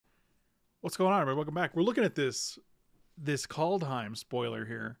What's going on, everybody? Welcome back. We're looking at this Kaldheim spoiler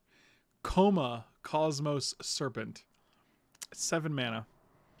here. Coma Cosmos Serpent. 7 mana.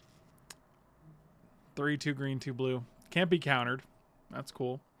 3, 2 green, 2 blue. Can't be countered. That's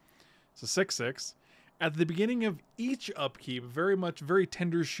cool. It's a 6/6. At the beginning of each upkeep, very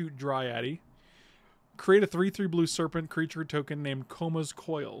tender shoot Dryady. Create a 3/3 blue serpent creature token named Coma's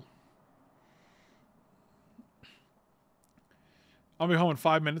Coil. I'll be home in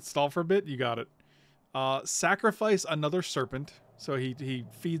 5 minutes. Stall for a bit. You got it. Sacrifice another serpent. So he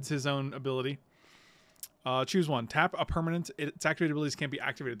feeds his own ability. Choose one. Tap a permanent. Its activated abilities can't be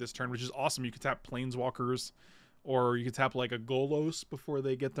activated this turn, which is awesome. You could tap Planeswalkers, or you could tap like a Golos before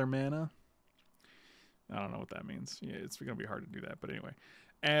they get their mana. I don't know what that means. Yeah, it's going to be hard to do that, but anyway.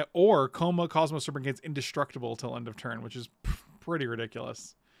 Or Coma Cosmos Serpent gets indestructible till end of turn, which is pretty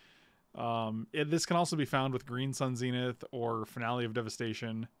ridiculous. This can also be found with Green Sun Zenith or Finale of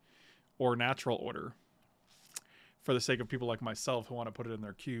Devastation or Natural Order, for the sake of people like myself who want to put it in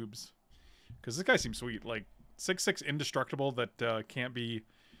their cubes. Because this guy seems sweet. Like 6/6 indestructible that can't be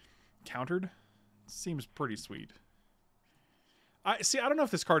countered seems pretty sweet. I don't know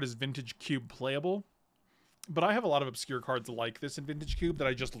if this card is Vintage Cube playable, but I have a lot of obscure cards like this in Vintage Cube that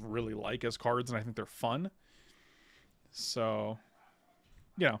I just really like as cards, and I think they're fun. So,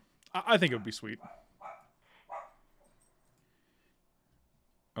 you know, I think it would be sweet.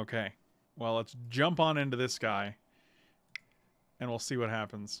 Okay. Well, let's jump on into this guy, and we'll see what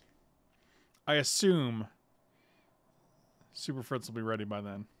happens. I assume Super Fritz will be ready by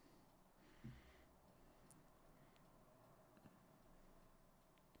then.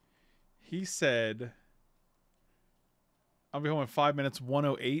 He said, I'll be home in 5 minutes,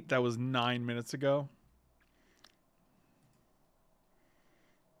 1:08. That was 9 minutes ago.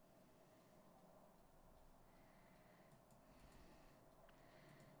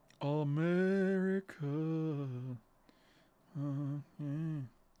 America.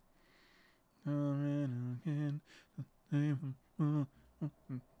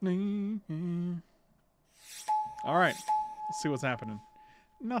 All right, let's see what's happening.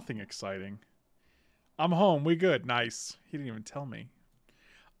 Nothing exciting. I'm home. We good. Nice. He didn't even tell me.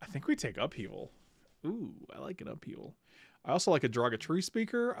 I think we take Upheaval. Ooh, I like an Upheaval. I also like a Draga Tree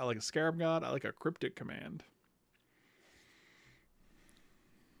Speaker. I like a Scarab God. I like a Cryptic Command.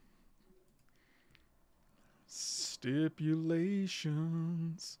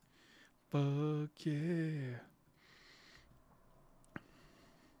 Stipulations. Fuck yeah.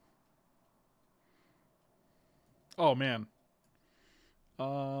 Oh, man.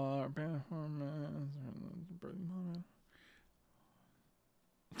 You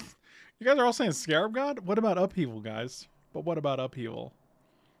guys are all saying Scarab God? What about Upheaval, guys? But what about Upheaval?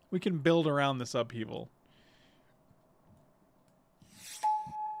 We can build around this Upheaval.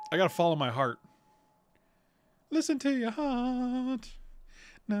 I gotta follow my heart. Listen to your heart.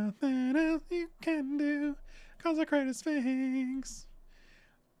 Nothing else you can do. Consecrated Sphinx.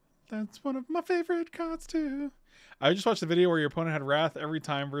 That's one of my favorite cards too. I just watched the video where your opponent had Wrath every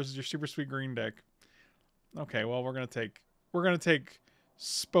time versus your super sweet green deck. Okay, well we're gonna take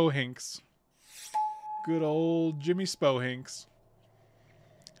Spohinks. Good old Jimmy Spohinks.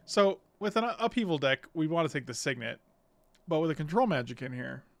 So with an Upheaval deck, we want to take the Signet, but with a Control Magic in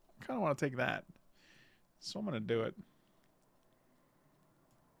here, I kind of want to take that. So I'm gonna do it.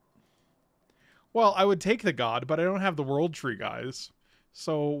 Well, I would take the God, but I don't have the World Tree, guys.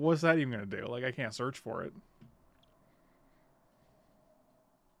 So what's that even gonna do? Like, I can't search for it.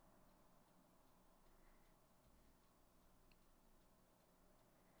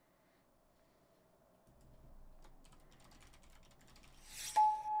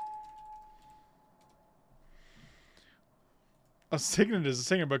 A Signet is a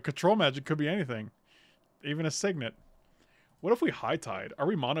Signet, but Control Magic could be anything. Even a Signet. What if we High Tide? Are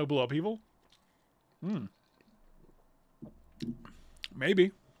we Mono Blue Upheaval?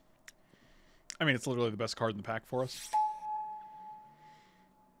 Maybe. I mean, it's literally the best card in the pack for us.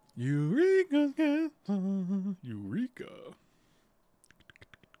 Eureka. Eureka.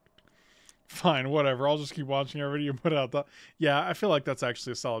 Fine, whatever. I'll just keep watching every video you put out. Yeah, I feel like that's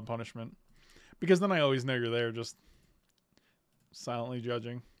actually a solid punishment. Because then I always know you're there, just silently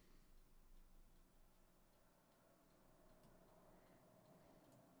judging.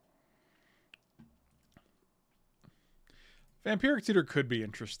 Vampiric Tutor could be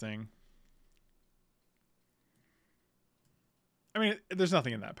interesting. I mean, there's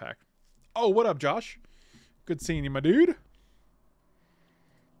nothing in that pack. Oh, what up, Josh? Good seeing you, my dude.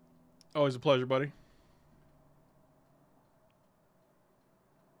 Always a pleasure, buddy.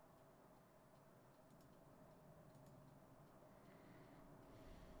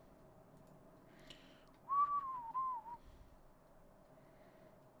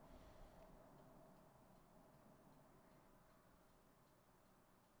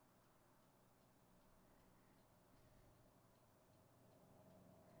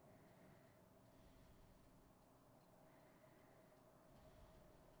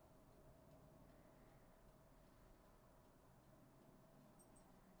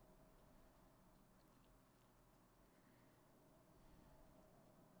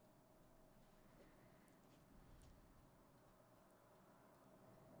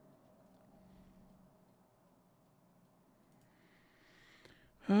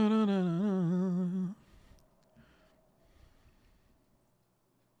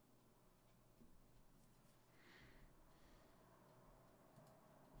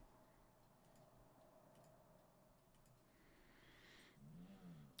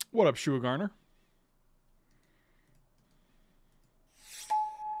 What up, Shua Garner?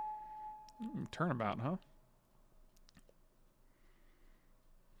 Turnabout, huh?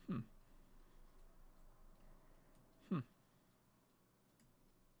 Hmm. Hmm.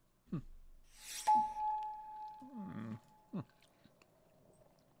 Hmm. Hmm.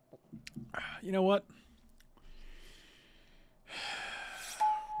 You know what?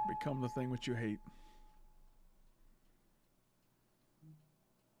 Become the thing which you hate.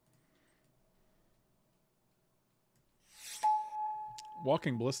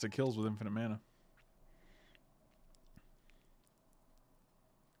 Walking Ballista kills with infinite mana.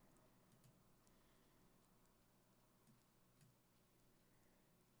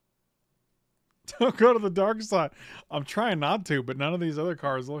 Don't go to the dark side. I'm trying not to, but none of these other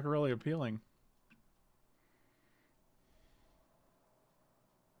cards look really appealing.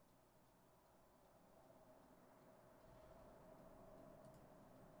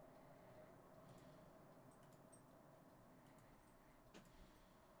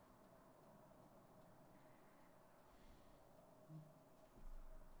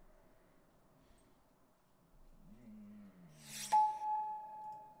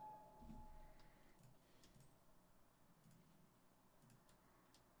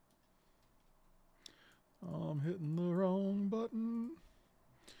 I'm hitting the wrong button.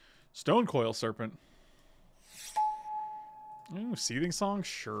 Stone Coil Serpent. Ooh, Seething Song?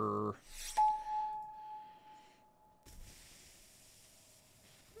 Sure.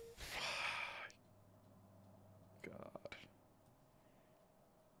 God.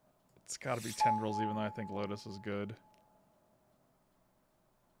 It's got to be Tendrils, even though I think Lotus is good.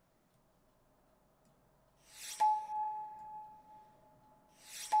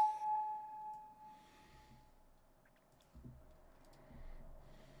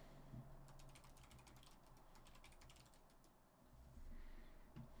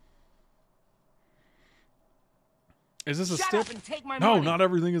 Is this a stip? No, money. Not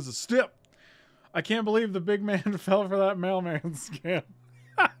everything is a stip. I can't believe the big man fell for that mailman scam.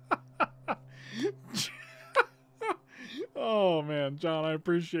 Oh, man. John, I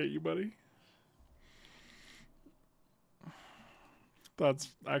appreciate you, buddy.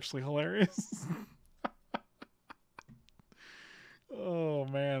 That's actually hilarious. Oh,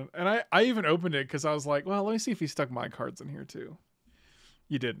 man. And I even opened it because I was like, well, let me see if he stuck my cards in here, too.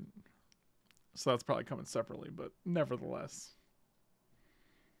 You didn't. So that's probably coming separately, but nevertheless.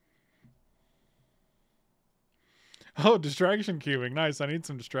 Oh, distraction cubing. Nice. I need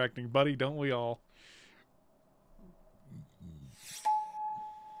some distracting. Buddy, don't we all?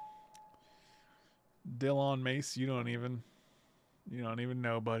 Dillon Mace, you don't even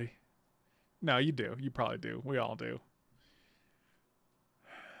know, buddy. No, you do. You probably do. We all do.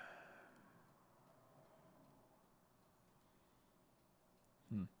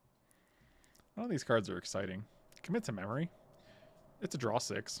 None of these cards are exciting. Commit to Memory. It's a draw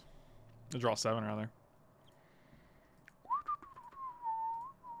 6. A draw 7, rather.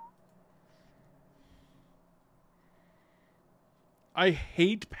 I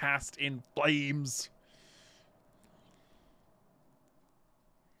hate Past in Flames.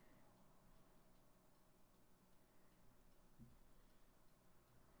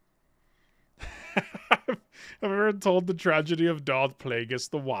 Have you ever told the tragedy of Doth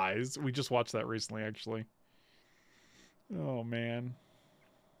Plagueis the Wise? We just watched that recently, actually. Oh man.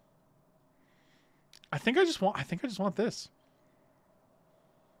 I think I just want this.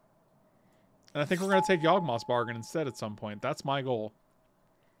 And I think we're gonna take Yawgmoth's Bargain instead at some point. That's my goal.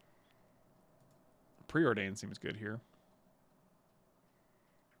 Preordained seems good here.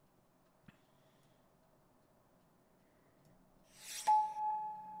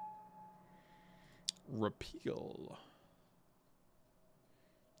 Repeal.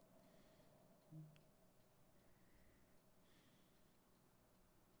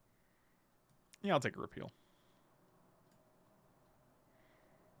 Yeah, I'll take a repeal.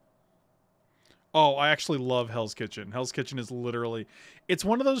 Oh, I actually love Hell's Kitchen. Hell's Kitchen is literally... It's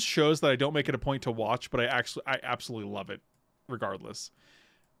one of those shows that I don't make it a point to watch, but I absolutely love it, regardless.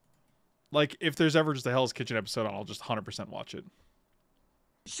 Like, if there's ever just a Hell's Kitchen episode, I'll just 100% watch it.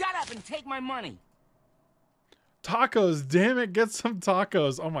 Shut up and take my money! Tacos! Damn it, get some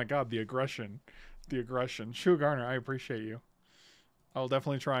tacos! Oh my god, the aggression. The aggression. Shua Garner, I appreciate you. I'll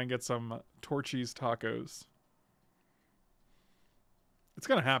definitely try and get some Torchy's tacos. It's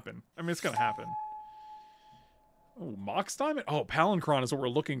gonna happen. I mean, it's gonna happen. Oh, Mox Diamond? Oh, Palancron is what we're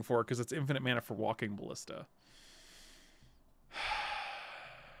looking for because it's infinite mana for Walking Ballista.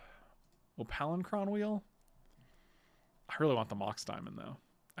 Well, Palancron wheel? I really want the Mox Diamond, though.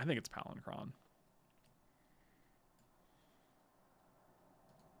 I think it's Palancron.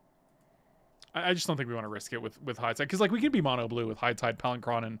 I just don't think we want to risk it with High Tide. Because, like, we could be mono blue with High Tide,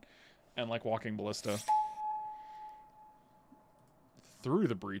 Palancron, and like, Walking Ballista. Through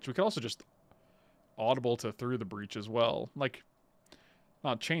the Breach. We could also just audible to Through the Breach as well. Like,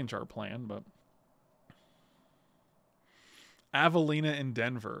 not change our plan, but... Avelina in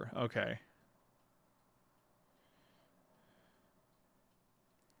Denver. Okay.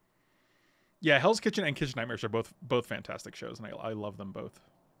 Yeah, Hell's Kitchen and Kitchen Nightmares are both fantastic shows, and I love them both.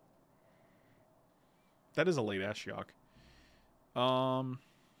 That is a late Ashiok. I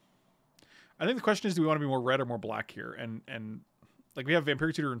think the question is, do we want to be more red or more black here? And like, we have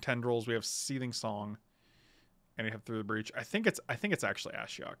Vampiric Tutor and Tendrils, we have Seething Song, and we have Through the Breach. I think it's actually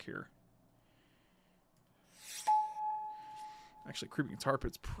Ashiok here. Actually, Creeping Tar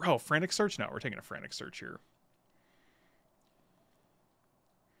Pits. Oh, Frantic Search? No, we're taking a Frantic Search here.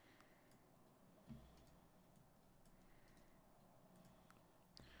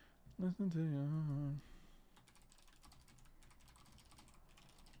 Listen to you.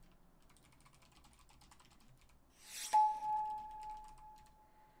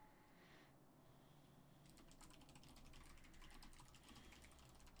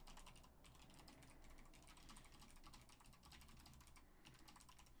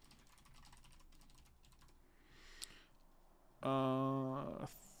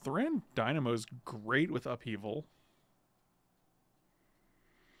 Thran Dynamo's great with Upheaval.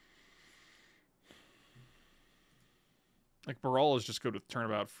 Like, Baral is just good with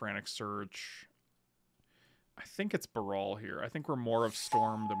Turnabout, Frantic Search. I think it's Baral here. I think we're more of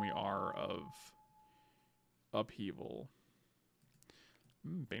Storm than we are of Upheaval.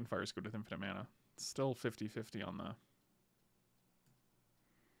 Banefire is good with infinite mana. It's still 50-50 on the...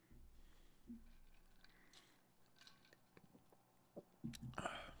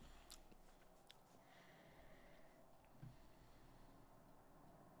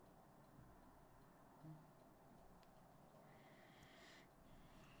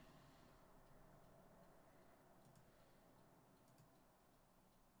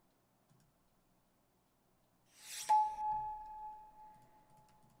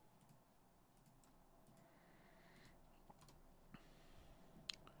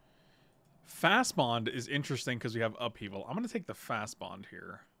 Fast Bond is interesting because we have Upheaval. I'm going to take the Fast Bond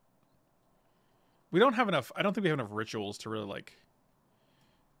here. We don't have enough... I don't think we have enough rituals to really, like,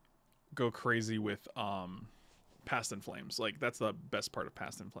 go crazy with Past in Flames. Like, that's the best part of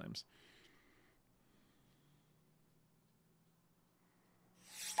Past in Flames.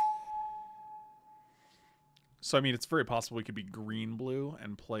 So, I mean, it's very possible we could be green-blue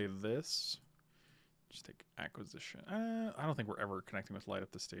and play this. Just take Acquisition. I don't think we're ever connecting with light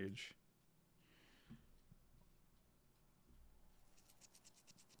at this stage.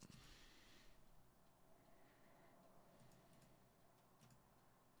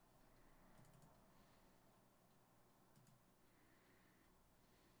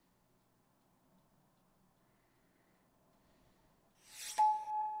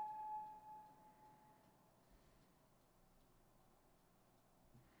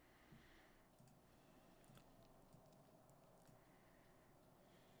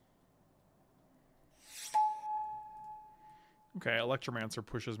 Okay, Electromancer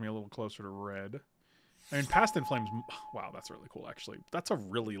pushes me a little closer to red. I mean, Past in Flames... Wow, that's really cool, actually. That's a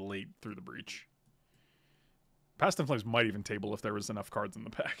really late Through the Breach. Past in Flames might even table if there was enough cards in the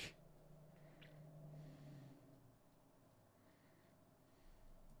pack.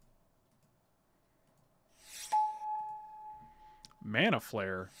 Mana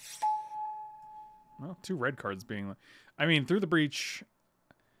Flare. Well, 2 red cards being... I mean, Through the Breach,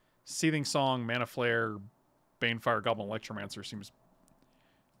 Seething Song, Mana Flare, Banefire, Goblin Electromancer seems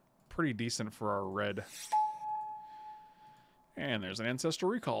pretty decent for our red. And there's an Ancestral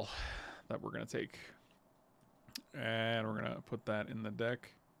Recall that we're going to take. And we're going to put that in the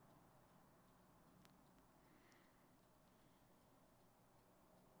deck.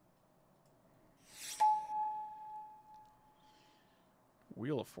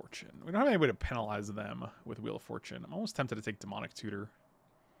 Wheel of Fortune. We don't have any way to penalize them with Wheel of Fortune. I'm almost tempted to take Demonic Tutor.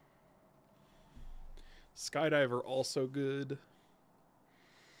 Skydiver also good.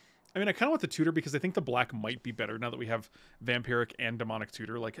 I mean, I kind of want the Tutor because I think the black might be better now that we have Vampiric and Demonic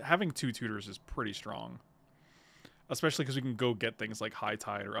Tutor. Like, having 2 Tutors is pretty strong. Especially because we can go get things like High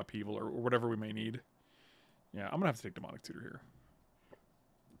Tide or Upheaval or whatever we may need. Yeah, I'm going to have to take Demonic Tutor here.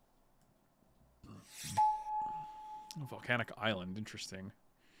 Volcanic Island, interesting.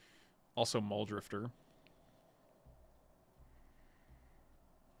 Also Muldrifter.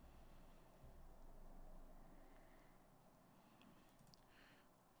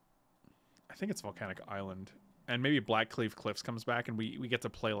 I think it's Volcanic Island. And maybe Blackcleave Cliffs comes back and we get to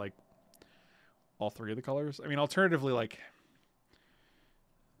play, like, all three of the colors. I mean, alternatively, like...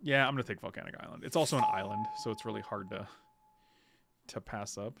 Yeah, I'm going to take Volcanic Island. It's also an island, so it's really hard to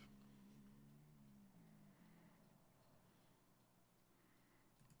pass up.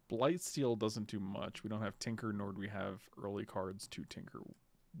 Blightsteel doesn't do much. We don't have Tinker, nor do we have early cards to tinker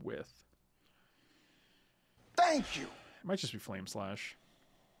with. Thank you. It might just be Flame Slash.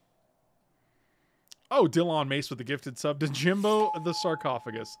 Oh, Dillon Mace with the gifted sub to Jimbo the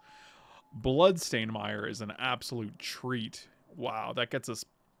Sarcophagus. Bloodstained Mire is an absolute treat. Wow, that gets us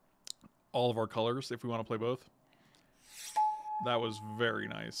all of our colors if we want to play both. That was very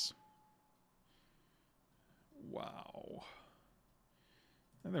nice. Wow.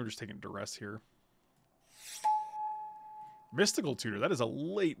 And then we're just taking Duress here. Mystical Tutor. That is a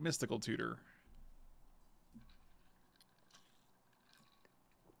late Mystical Tutor.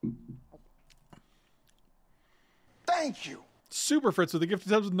 Thank you. Super Fritz with the gifted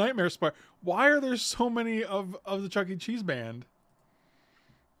subs with Nightmare Spire. Why are there so many of the Chuck E. Cheese band?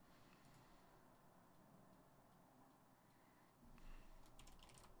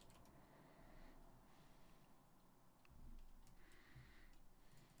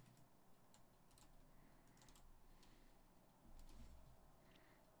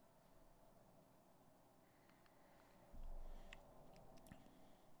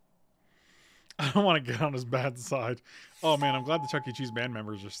 I don't want to get on his bad side. Oh man, I'm glad the Chuck E. Cheese band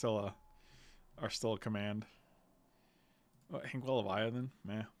members are still a command. What, Hankwell Leviathan?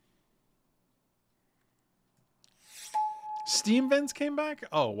 Meh. Steam Vents came back?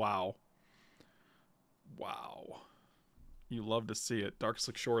 Oh wow. Wow. You love to see it. Dark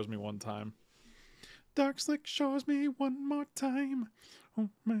Slick Shores me one time. Dark Slick Shores me one more time. Oh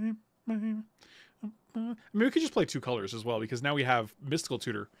man, man. I mean, we could just play two colors as well, because now we have Mystical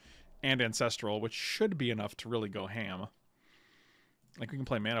Tutor and Ancestral, which should be enough to really go ham. Like, we can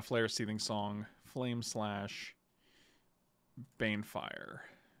play Mana Flare, Seething Song, Flame Slash, Banefire.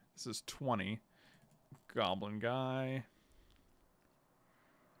 This is 20. Goblin Guy.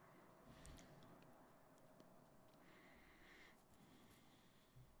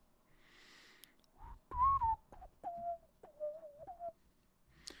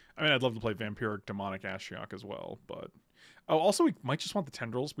 I mean, I'd love to play Vampiric Demonic Ashiok as well, but... Oh, also, we might just want the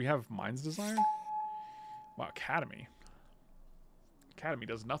Tendrils. We have Mind's Desire. Wow, Academy. Academy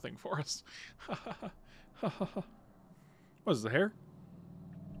does nothing for us. What is the hair?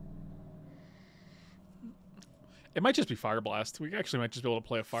 It might just be Fire Blast. We actually might just be able to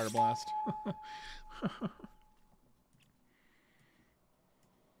play a Fire Blast.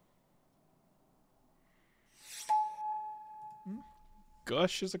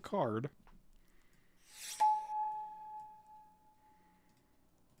 Gush is a card.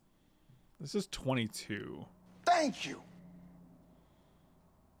 This is 22. Thank you.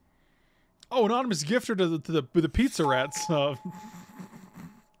 Oh, anonymous gifter to the pizza rats. What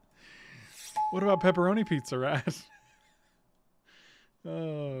about pepperoni pizza rat?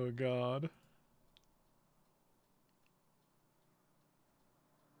 Oh God.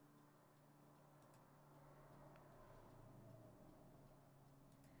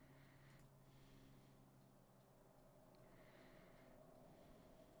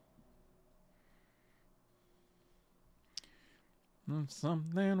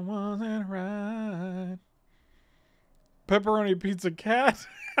 Something wasn't right. Pepperoni pizza cat.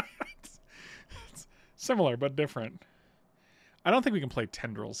 It's similar but different. I don't think we can play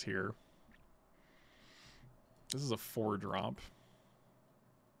Tendrils here. This is a 4-drop.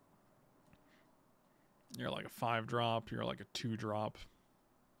 You're like a 5-drop. You're like a 2-drop.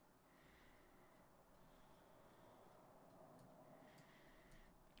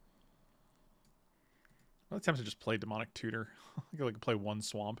 I'm tempted to just play Demonic Tutor. I could play one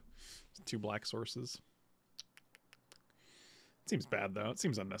Swamp. 2 black sources. It seems bad, though. It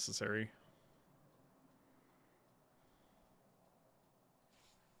seems unnecessary.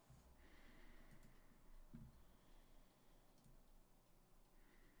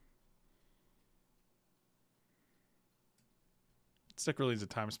 Stick Release a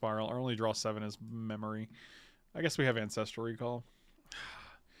Time Spiral. Our only draw 7 is Memory. I guess we have Ancestral Recall.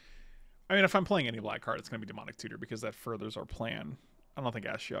 I mean, if I'm playing any black card, it's going to be Demonic Tutor because that furthers our plan. I don't think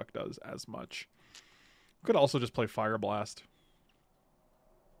Ashiok does as much. Could also just play Fire Blast.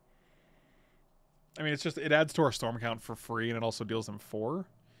 I mean, it's just, it adds to our storm count for free and it also deals them 4.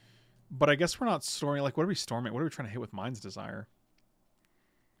 But I guess we're not storming. Like, what are we storming? What are we trying to hit with Mind's Desire?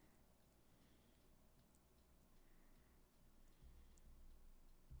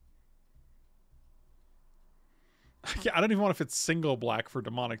 Yeah, I don't even want if it's single black for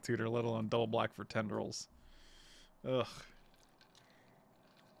Demonic Tutor, let alone double black for Tendrils. Ugh.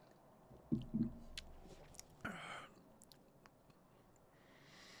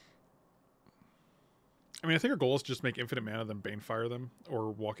 I mean, I think our goal is just make infinite mana them, Banefire them,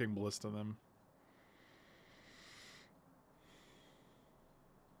 or Walking Ballista them.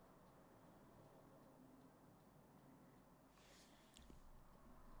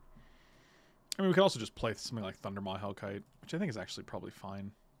 I mean, we could also just play something like Thundermaw Hellkite, which I think is actually probably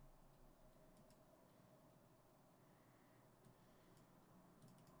fine.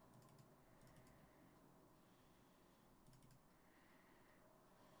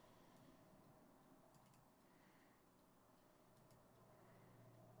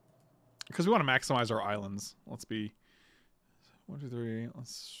 Because we want to maximize our islands. Let's be 1, 2, 3.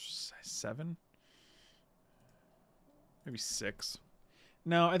 Let's say 7, maybe 6.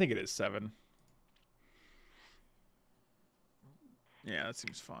 No, I think it is 7. Yeah, that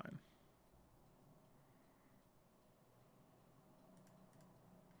seems fine.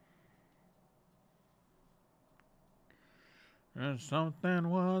 And something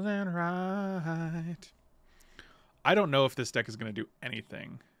wasn't right. I don't know if this deck is going to do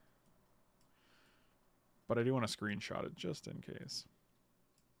anything. But I do want to screenshot it just in case.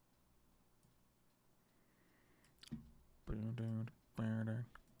 I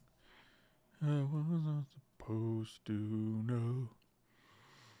wasn't supposed to know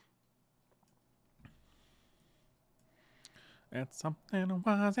that something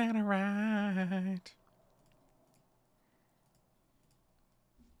wasn't right.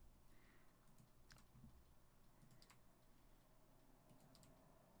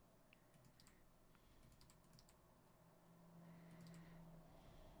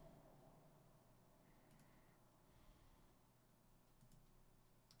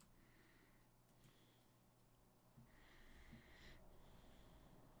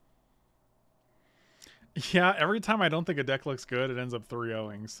 Yeah, every time I don't think a deck looks good, it ends up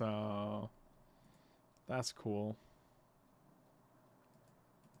 3-0ing, so that's cool.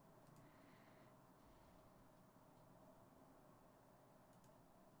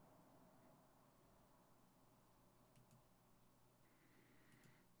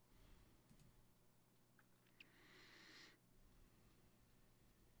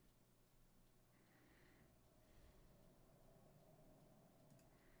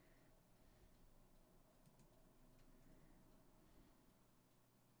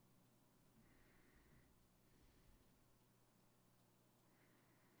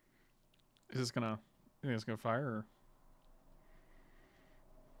 Is this gonna, you think it's gonna fire? Or?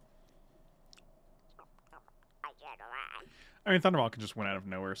 I mean, Thundermaw can just win out of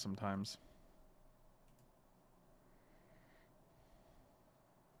nowhere sometimes.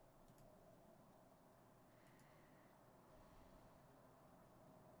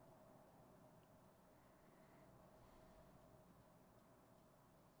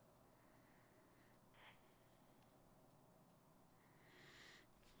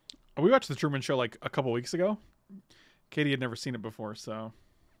 We watched the Truman Show like a couple weeks ago. Katie had never seen it before, so.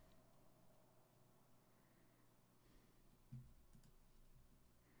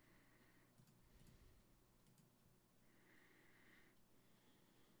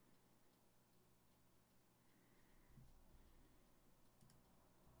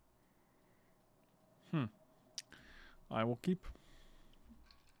 I will keep.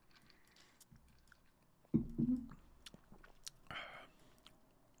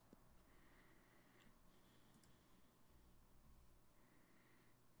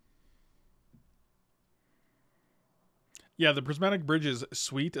 Yeah, the prismatic bridge is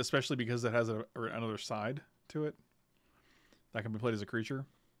sweet, especially because it has another side to it that can be played as a creature.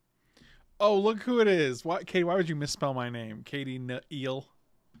 Oh, look who it is! Why, Katie? Why would you misspell my name, Katie Eel?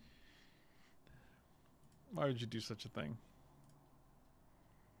 Why would you do such a thing?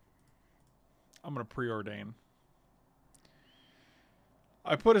 I'm gonna preordain.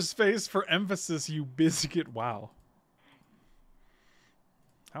 I put his face for emphasis, you biscuit. Wow.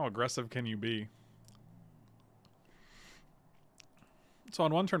 How aggressive can you be? So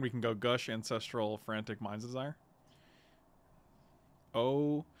on one turn we can go Gush, Ancestral, Frantic, Mind's Desire.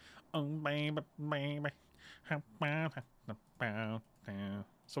 Oh, baby, baby.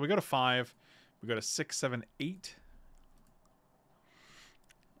 So we go to 5. We go to 6, 7, 8.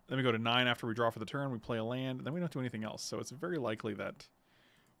 Then we go to 9 after we draw for the turn. We play a land. And then we don't do anything else. So it's very likely that...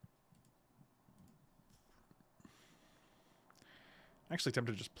 Actually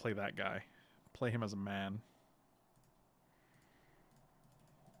tempted to just play that guy. Play him as a man.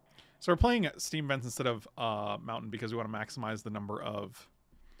 So we're playing Steam Vents instead of Mountain because we want to maximize the number of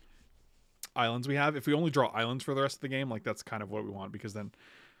islands we have. If we only draw islands for the rest of the game, like that's kind of what we want, because then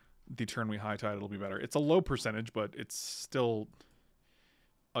the turn we high tide it'll be better. It's a low percentage, but it's still,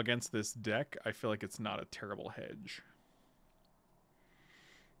 against this deck, I feel like it's not a terrible hedge.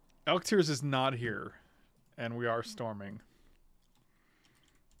 Elk Tears is not here, and we are storming.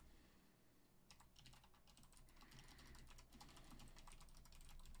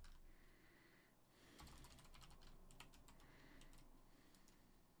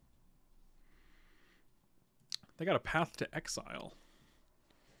 They got a Path to Exile.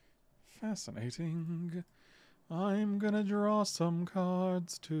 Fascinating. I'm gonna draw some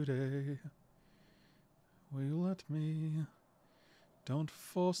cards today. Will you let me? Don't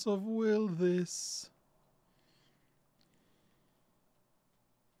force of will this.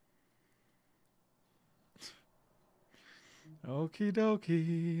 Okie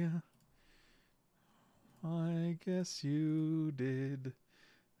dokie. I guess you did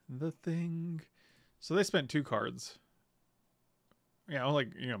the thing. So they spent 2 cards. Yeah, I'm like,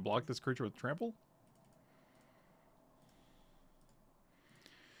 you're gonna block this creature with trample?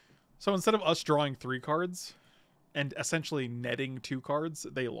 So instead of us drawing 3 cards and essentially netting 2 cards,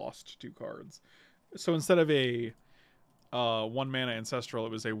 they lost 2 cards. So instead of a 1 mana Ancestral,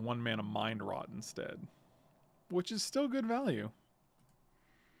 it was a 1 mana Mind Rot instead, which is still good value.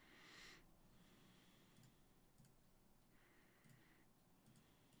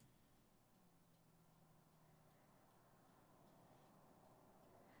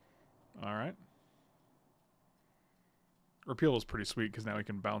 All right. Repeal was pretty sweet because now we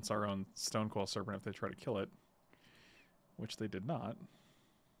can bounce our own Stonecoil Serpent if they try to kill it, which they did not.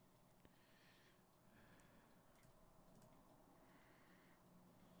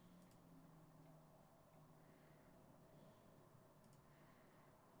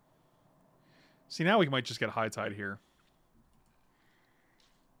 See, now we might just get High Tide here.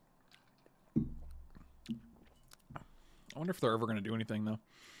 I wonder if they're ever going to do anything, though.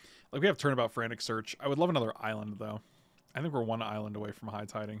 Like, we have Turnabout Frantic Search. I would love another island, though. I think we're 1 island away from high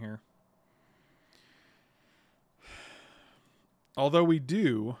tiding here. Although we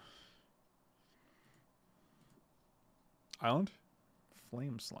do... Island?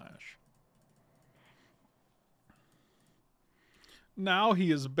 Flame Slash. Now he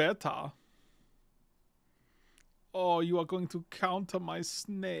is better. Oh, you are going to counter my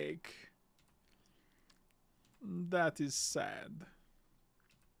snake. That is sad.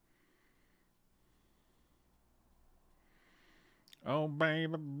 Oh,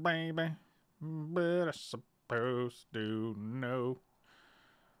 baby, baby, but I supposed to know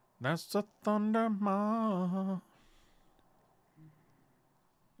that's a Thundermaw.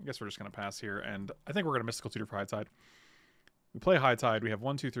 I guess we're just going to pass here, and I think we're going to Mystical Tutor for High Tide. We play High Tide. We have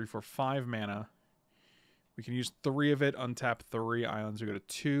 1, 2, 3, 4, 5 mana. We can use 3 of it, untap 3 islands. We go to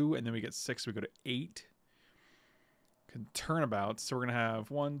 2, and then we get 6. We go to 8. Can Turnabout. So we're going to have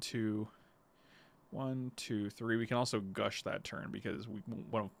 1, 2... 1, 2, 3. We can also gush that turn because we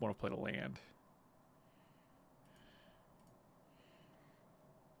want to play the land.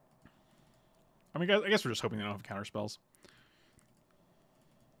 I mean, I guess we're just hoping they don't have counter spells.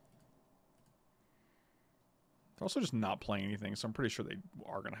 They're also just not playing anything, so I'm pretty sure they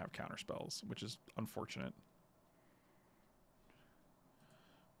are going to have counter spells, which is unfortunate.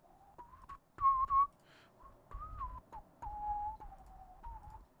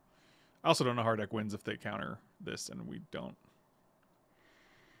 I also don't know how our deck wins if they counter this and we don't.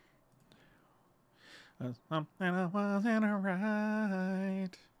 And I wasn't right.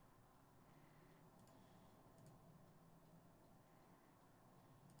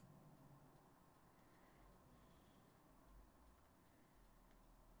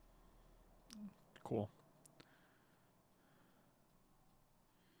 Cool.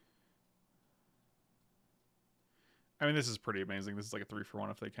 I mean, this is pretty amazing. This is like a 3-for-1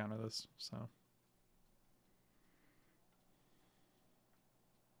 if they counter this, so.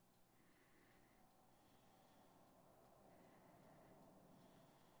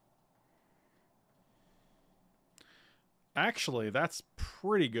 Actually, that's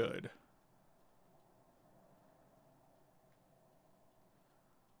pretty good.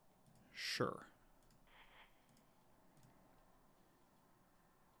 Sure.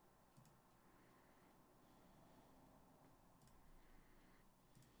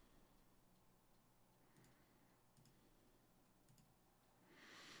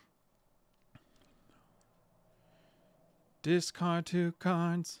 Discard 2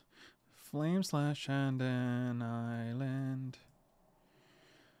 cards, Flame Slash and an island.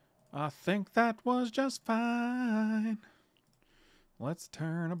 I think that was just fine. Let's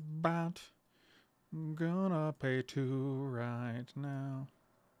turn about. I'm gonna pay 2 right now.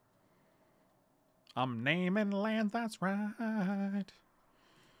 I'm naming land, that's right.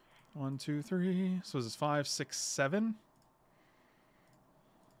 1, 2, 3. So is this 5, 6, 7?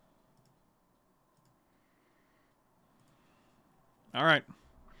 All right.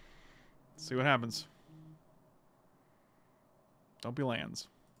 Let's see what happens. Don't be lands.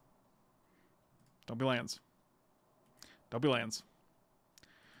 Don't be lands. Don't be lands.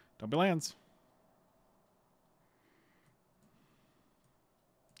 Don't be lands.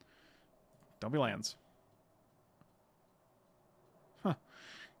 Don't be lands. Huh.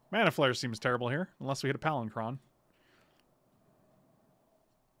 Mana Flare seems terrible here, unless we hit a Palancron.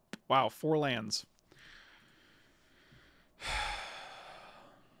 Wow, 4 lands.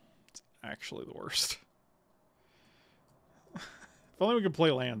 It's actually the worst. If only we could play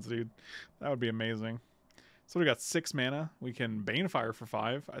lands, dude. That would be amazing. So we got 6 mana. We can Banefire for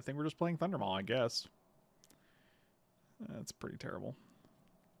 5. I think we're just playing Thundermaw, I guess. That's pretty terrible.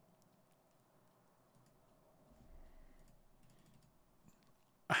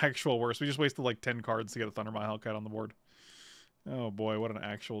 Actual worse. We just wasted like 10 cards to get a Thundermaw Hellcat on the board. Oh boy, what an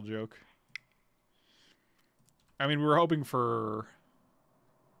actual joke. I mean, we were hoping for...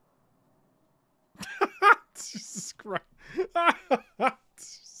 Jesus Christ.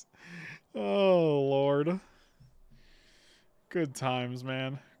 Oh, Lord. Good times,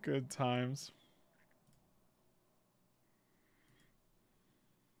 man. Good times.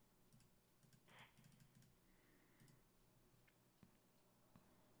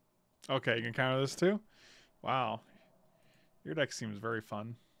 Okay, you can counter this too? Wow. Your deck seems very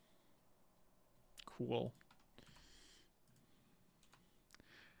fun. Cool.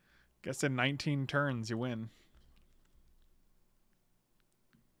 Guess in 19 turns you win.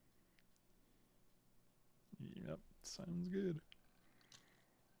 Yep, sounds good.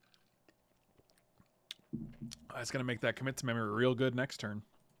 That's going to make that commit to memory real good next turn.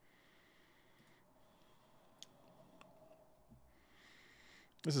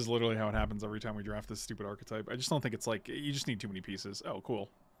 This is literally how it happens every time we draft this stupid archetype. I just don't think it's like... You just need too many pieces. Oh, cool.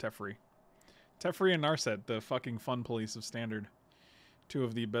 Teferi. Teferi and Narset, the fucking fun police of Standard. 2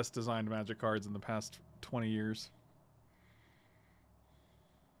 of the best designed Magic cards in the past 20 years.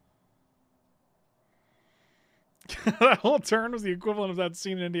 That whole turn was the equivalent of that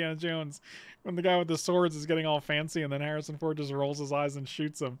scene in Indiana Jones when the guy with the swords is getting all fancy and then Harrison Ford just rolls his eyes and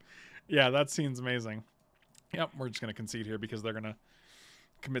shoots him. Yeah, that scene's amazing. Yep, we're just going to concede here because they're going to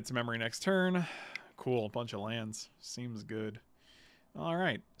commit to memory next turn. Cool, bunch of lands. Seems good. All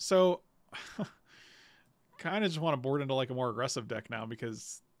right, so kind of just want to board into like a more aggressive deck now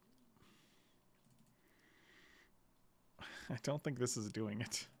because I don't think this is doing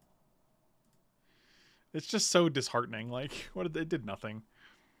it. It's just so disheartening. Like, what did they did nothing.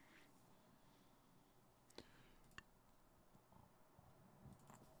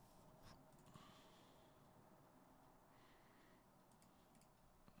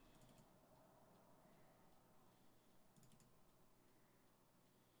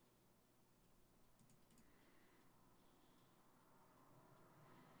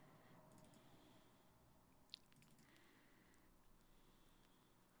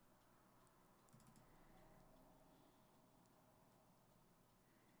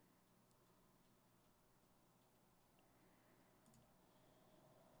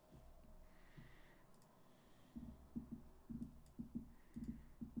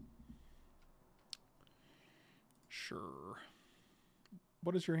 Sure.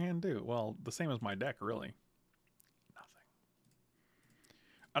 What does your hand do? Well, the same as my deck, really. Nothing.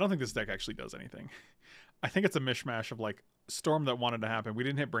 I don't think this deck actually does anything. I think it's a mishmash of like Storm that wanted to happen. We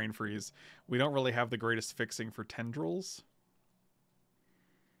didn't hit Brain Freeze. We don't really have the greatest fixing for Tendrils.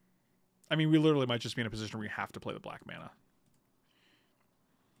 I mean, we literally might just be in a position where we have to play the black mana.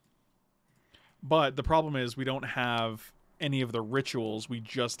 But the problem is we don't have any of the rituals. We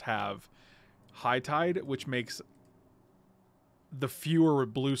just have High Tide, which makes the fewer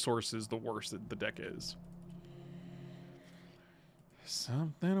blue sources, the worse the deck is.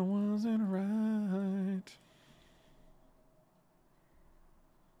 Something wasn't right.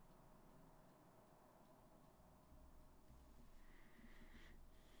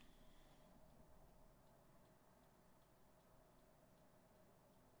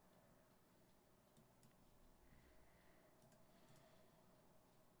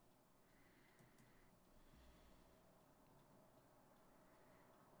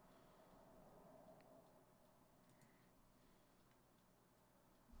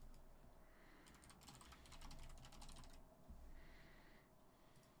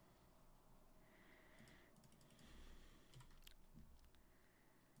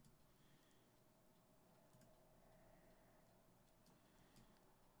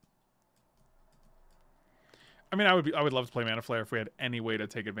 I mean, I would love to play Mana Flare if we had any way to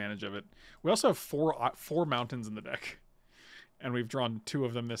take advantage of it. We also have four mountains in the deck, and we've drawn 2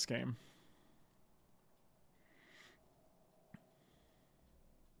 of them this game.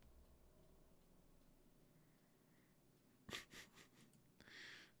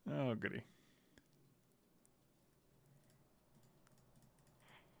 Oh, goody.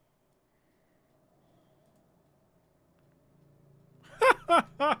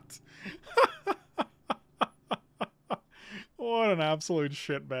 What an absolute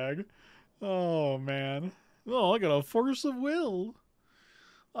shitbag. Oh, man. Oh, look at a force of will.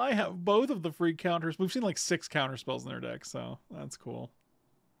 I have both of the free counters. We've seen like 6 counter spells in their deck, so that's cool.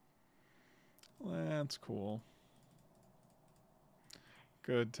 That's cool.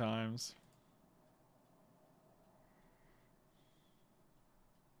 Good times.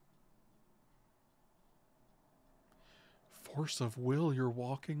 Force of will, you're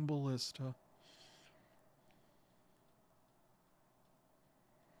walking ballista.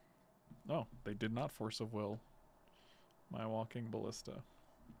 No, they did not force of will my walking ballista.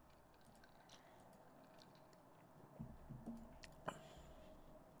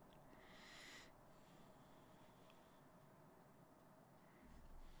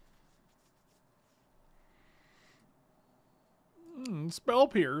 Spell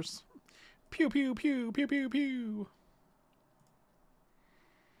pierce. Pew pew pew pew pew pew.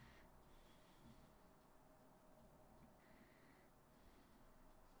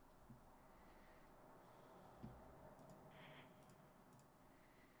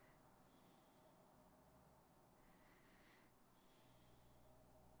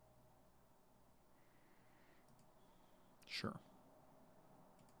 Sure.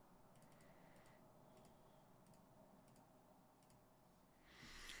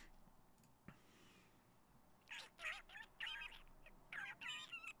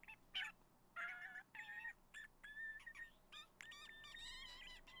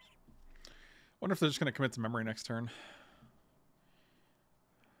 Wonder if they're just going to commit to memory next turn.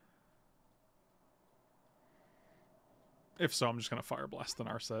 If so, I'm just going to Fire Blast the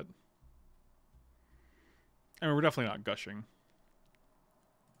Narset. I mean, we're definitely not gushing.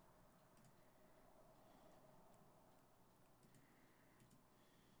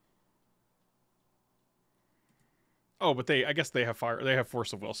 Oh, but I guess they have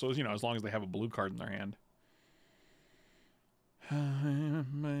Force of Will, so, you know, as long as they have a blue card in their hand.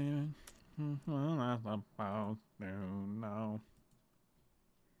 No.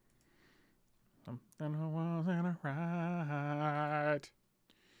 Something wasn't right.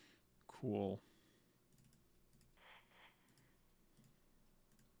 Cool.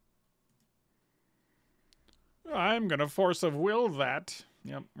 I'm gonna Force of Will that.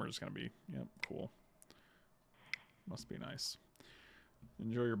 Yep, we're just gonna be. Yep, cool. Must be nice.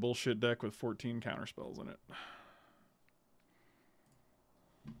 Enjoy your bullshit deck with 14 counterspells in it.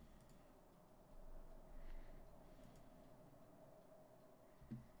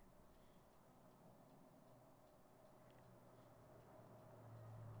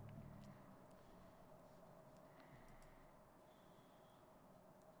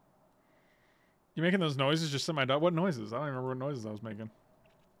 You making those noises just at my dog? What noises? I don't even remember what noises I was making.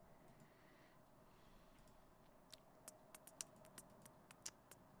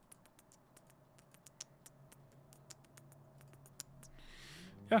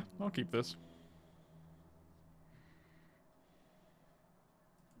 Yeah, I'll keep this.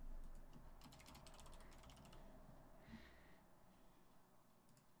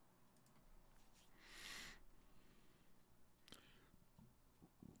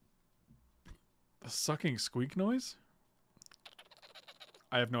 The sucking squeak noise?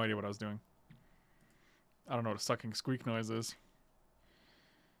 I have no idea what I was doing. I don't know what a sucking squeak noise is.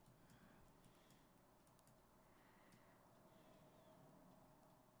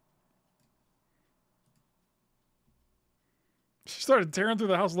 She started tearing through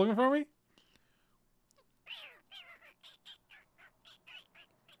the house looking for me?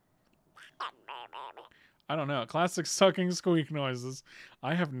 I don't know. Classic sucking squeak noises.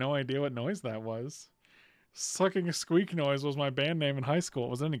 I have no idea what noise that was. Sucking squeak noise was my band name in high school.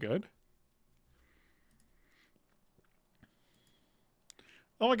 Was it any good?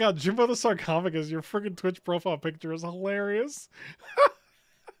 Oh my god, Jimbo the Sarcophagus, your freaking Twitch profile picture is hilarious.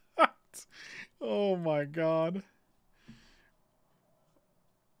 Oh my god.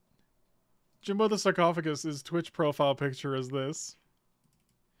 Jimbo the Sarcophagus' Twitch profile picture is this.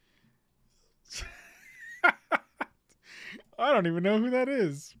 I don't even know who that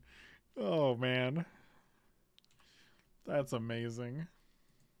is. Oh man. That's amazing.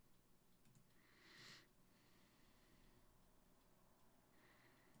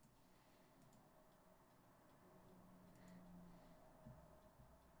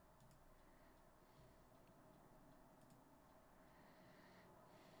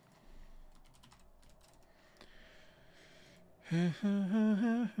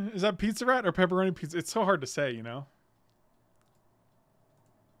 Is that Pizza Rat or Pepperoni Pizza? It's so hard to say, you know?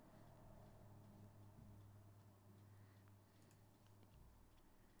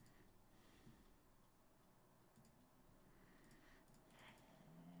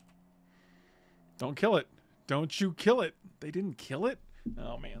 Don't kill it. Don't you kill it. They didn't kill it?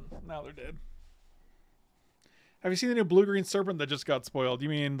 Oh, man. Now they're dead. Have you seen the new blue-green serpent that just got spoiled? You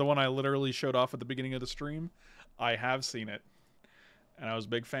mean the one I literally showed off at the beginning of the stream? I have seen it. And I was a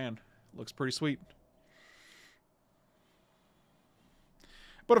big fan. Looks pretty sweet.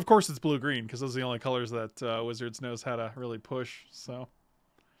 But of course it's blue-green, because those are the only colors that Wizards knows how to really push, so.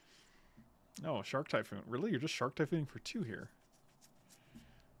 Oh, Shark Typhoon. Really? You're just Shark Typhooning for 2 here?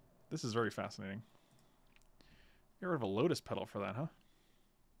 This is very fascinating. Get rid of a Lotus Petal for that, huh?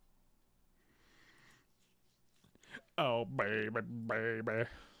 Oh, baby, baby.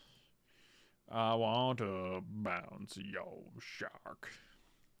 I want to bounce your shark.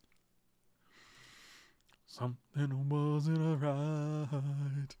 Something wasn't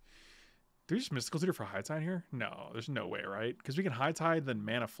right. Do we just Mystical Tutor for High Tide here? No, there's no way, right? Because we can High Tide, then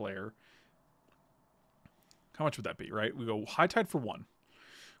Mana Flare. How much would that be, right? We go High Tide for 1.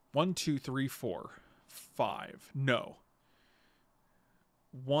 1, 2, 3, 4, 5. No.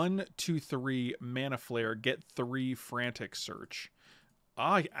 1, 2, 3, Mana Flare, get 3 Frantic Search.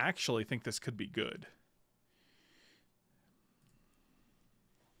 I actually think this could be good.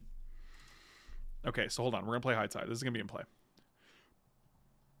 Okay, so hold on. We're going to play High Tide. This is going to be in play.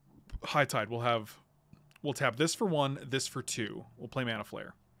 High Tide, we'll tap this for 1, this for 2. We'll play Mana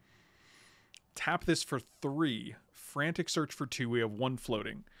Flare. Tap this for 3. Frantic Search for 2. We have 1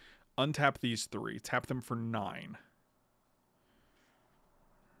 floating. Untap these 3. Tap them for 9.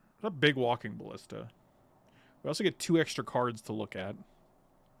 A big Walking Ballista. We also get 2 extra cards to look at.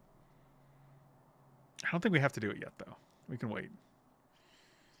 I don't think we have to do it yet, though. We can wait.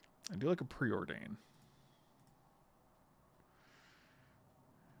 I do like a Preordain.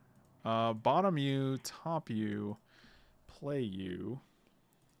 Bottom you, top you, play you.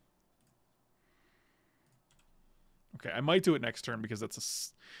 Okay, I might do it next turn because that's a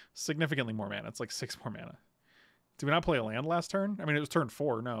significantly more mana. It's like 6 more mana. Did we not play a land last turn? I mean, it was turn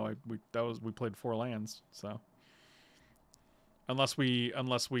 4. No, we played 4 lands. So unless we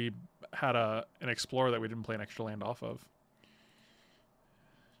had an Explorer that we didn't play an extra land off of.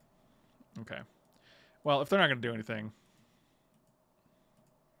 Okay. Well, if they're not going to do anything.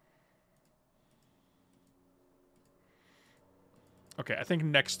 Okay, I think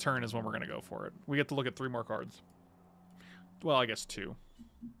next turn is when we're going to go for it. We get to look at 3 more cards. Well, I guess 2.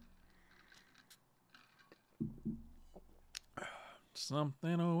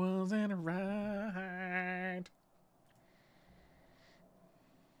 Something wasn't right.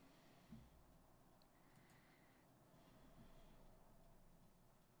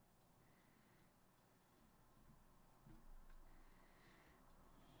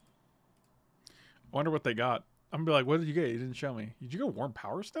 I wonder what they got. I'm gonna be like, what did you get? You didn't show me. Did you go Warm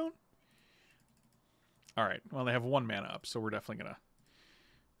Power Stone? All right. Well, they have 1 mana up, so we're definitely gonna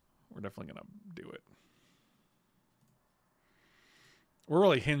do it. We're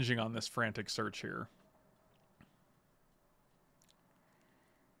really hinging on this Frantic Search here.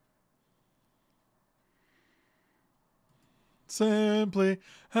 Simply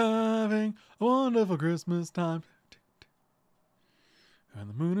having a wonderful Christmas time. And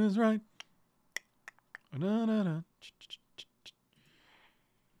the moon is right. Na, na, na.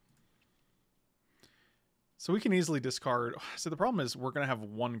 So we can easily discard. So the problem is we're going to have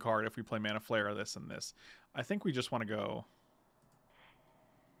 1 card if we play Mana Flare, this and this. I think we just want to go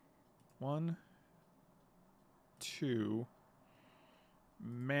 1, 2,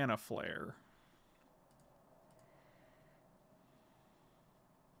 Mana Flare.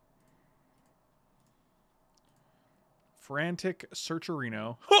 Frantic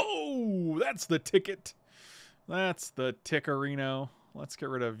Searcherino. Oh, that's the ticket. That's the Tickerino. Let's get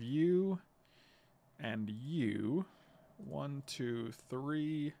rid of you and you. 1, 2,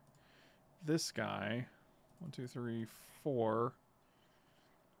 3. This guy. 1, 2, 3, 4.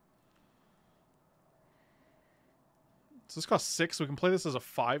 So this costs 6. So we can play this as a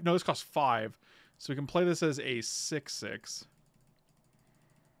 5. No, this costs 5. So we can play this as a 6/6.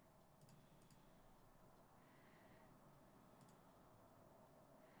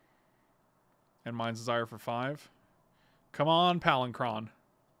 And Mind's Desire for 5. Come on, Palancron.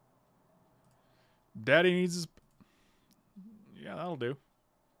 Daddy needs his... Yeah, that'll do.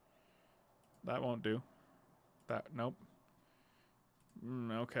 That won't do. That, nope.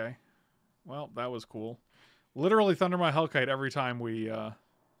 Okay. Well, that was cool. Literally Thunder My Hellkite every time we,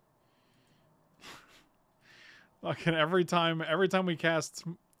 Fucking every time we cast...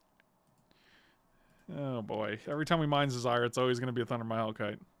 Oh boy. Every time we Mind's Desire, it's always going to be a Thunder My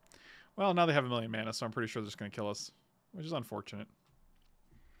Hellkite. Well, now they have 1,000,000 mana, so I'm pretty sure they're just going to kill us. Which is unfortunate.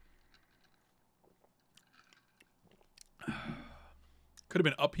 Could have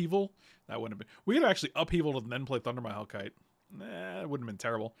been Upheaval. That wouldn't have been... We could have actually Upheaval and then play Thunder My Hellkite. Nah, it wouldn't have been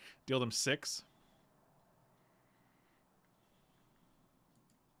terrible. Deal them 6.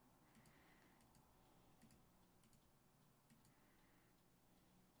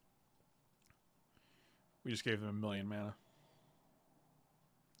 We just gave them 1,000,000 mana.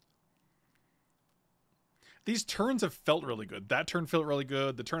 These turns have felt really good. That turn felt really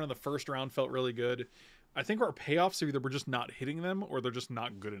good. The turn of the first round felt really good. I think our payoffs are either we're just not hitting them or they're just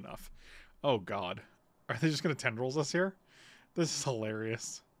not good enough. Oh, God. Are they just going to tendrils us here? This is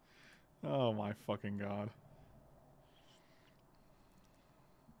hilarious. Oh, my fucking God.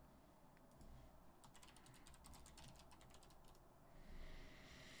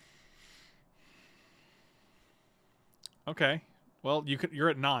 Okay. Well, you're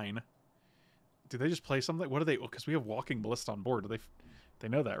at 9. Did they just play something? What do they... Because we have Walking Ballista on board. They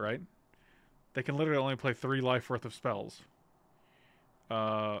know that, right? They can literally only play 3 life worth of spells.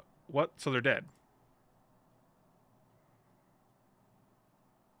 What? So they're dead.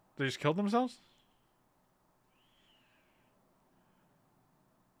 They just killed themselves?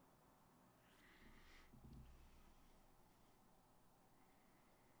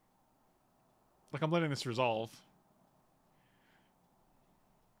 Like, I'm letting this resolve.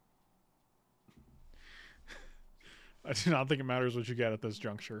 I do not think it matters what you get at this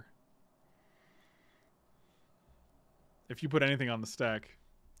juncture. If you put anything on the stack,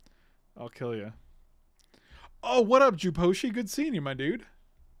 I'll kill you. Oh, what up, Juposhi? Good seeing you, my dude.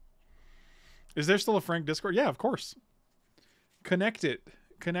 Is there still a Frank Discord? Yeah, of course. Connect it.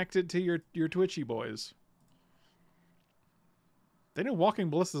 Connect it to your Twitchy boys. They know Walking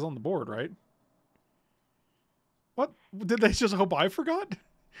Ballista's on the board, right? What? Did they just hope I forgot?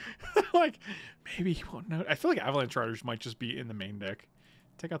 Like, maybe he won't know. I feel like Avalanche Riders might just be in the main deck.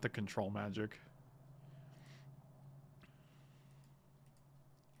 Take out the control magic.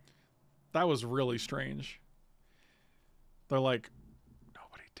 That was really strange. They're like,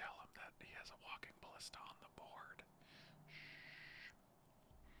 nobody tell him that he has a Walking Ballista on the board.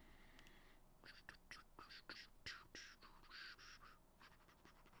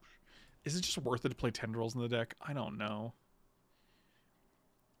 Is it just worth it to play Tendrils in the deck? I don't know.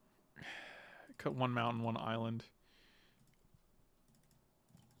 Cut 1 mountain, 1 island.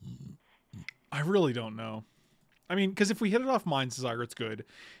 I really don't know. I mean, because if we hit it off Mind's Desire, it's good.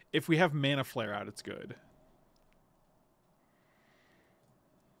 If we have Mana Flare out, it's good.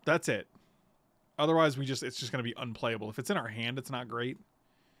 That's it. Otherwise, it's just going to be unplayable. If it's in our hand, it's not great.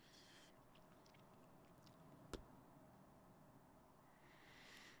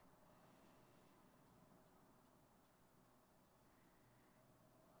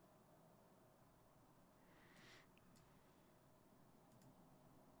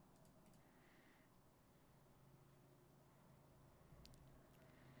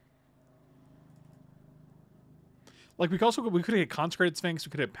 Like, we could hit Consecrated Sphinx, we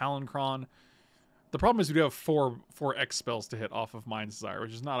could hit Palancron. The problem is we do have four X spells to hit off of Mind's Desire,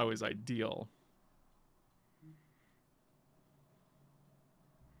 which is not always ideal.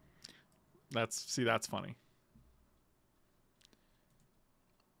 That's funny.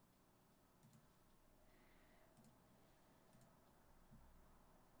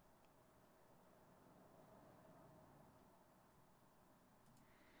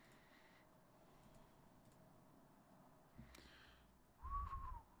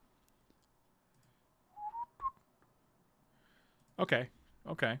 Okay.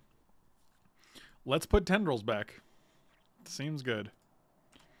 Okay. Let's put Tendrils back. Seems good.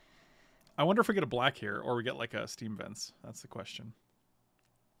 I wonder if we get a black here or we get like a Steam Vents. That's the question.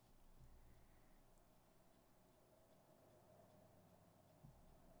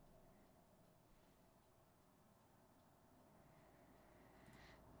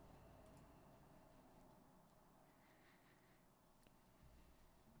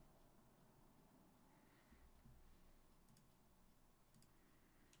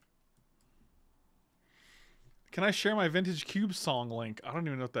 Can I share my Vintage Cube song link? I don't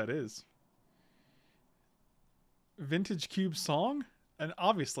even know what that is. Vintage Cube song? And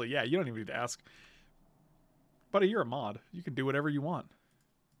obviously, yeah, you don't even need to ask. Buddy, you're a mod. You can do whatever you want.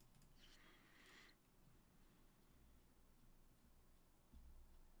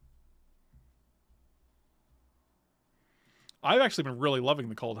 I've actually been really loving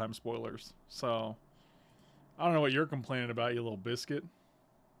the Coldheim spoilers. So, I don't know what you're complaining about, you little biscuit.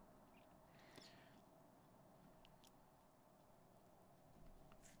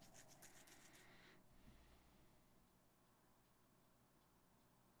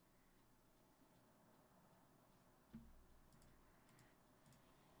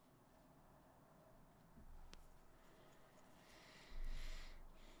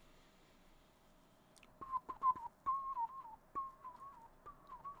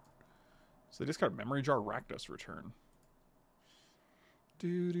 they discard Memory Jar, Rakdos, return.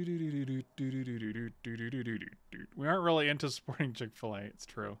 We aren't really into supporting Chick-fil-A. It's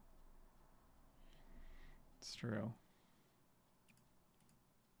true. It's true.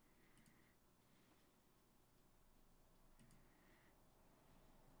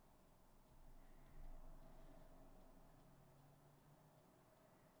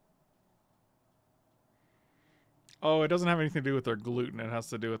 Oh, it doesn't have anything to do with their gluten. It has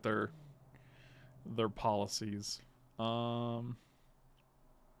to do with their policies. So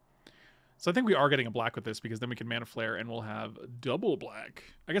I think we are getting a black with this because then we can Mana Flare and we'll have double black.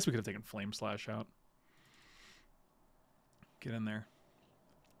 I guess we could have taken Flame Slash out. Get in there.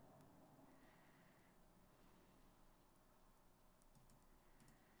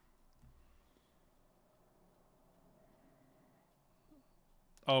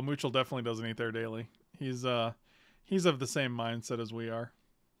 Oh, Moochel definitely doesn't eat there daily. He's of the same mindset as we are.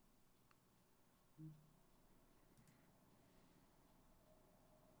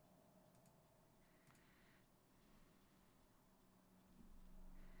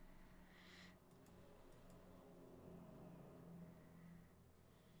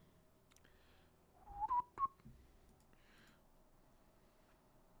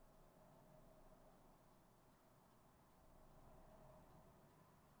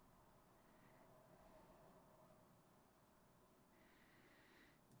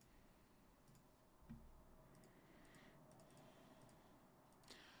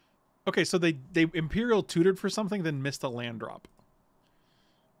 Okay, so they Imperial tutored for something, then missed a land drop.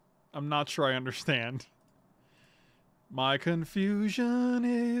 I'm not sure I understand. My confusion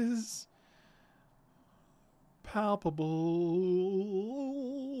is palpable.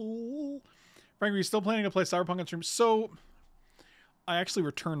 Frank, are you still planning to play Cyberpunk on stream? So, I actually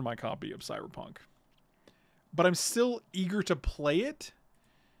returned my copy of Cyberpunk. But I'm still eager to play it.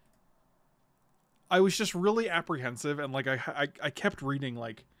 I was just really apprehensive, and like I kept reading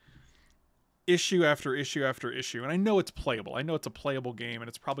like issue after issue after issue, and I know it's playable. I know it's a playable game, and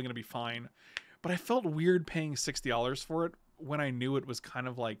it's probably going to be fine. But I felt weird paying $60 for it when I knew it was kind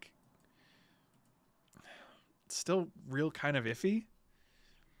of like still real kind of iffy.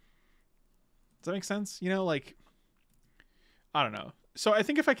 Does that make sense? You know, like, I don't know. So I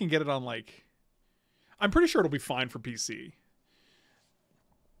think if I can get it on, like, I'm pretty sure it'll be fine for PC.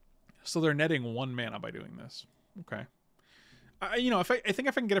 So they're netting 1 mana by doing this. Okay. You know, I think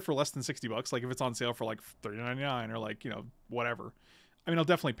if I can get it for less than $60, like if it's on sale for like $30.99 or like, you know, whatever, I mean, I'll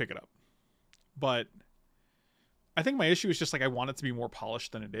definitely pick it up. But I think my issue is just like I want it to be more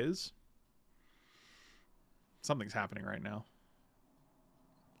polished than it is. Something's happening right now.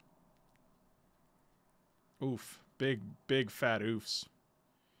 Oof. Big fat oofs.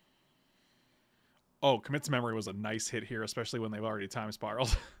 Oh, Commit to Memory was a nice hit here, especially when they've already time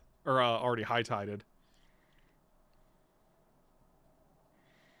spiraled. Or already high-tided.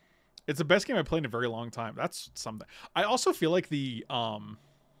 It's the best game I've played in a very long time. That's something. I also feel like the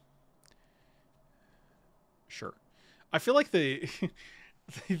sure. I feel like the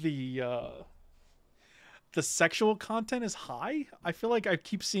the sexual content is high. I feel like I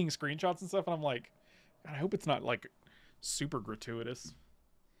keep seeing screenshots and stuff, and I'm like, God, I hope it's not like super gratuitous.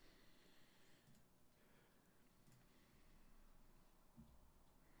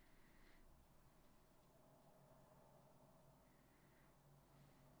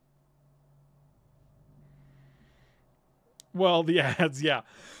 Well, the ads, yeah.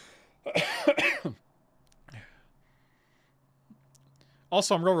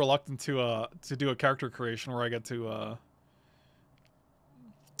 Also, I'm real reluctant to do a character creation where I get to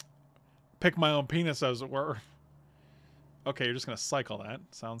pick my own penis, as it were. Okay, you're just gonna cycle that.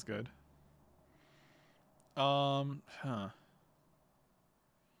 Sounds good. Huh. God.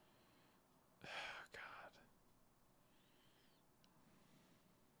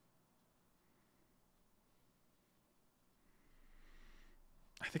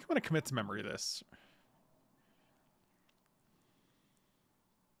 I think I'm gonna commit to memory this.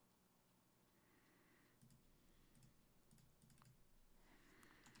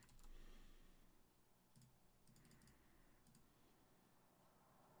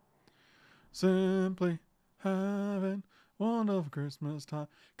 Simply having wonderful Christmas time.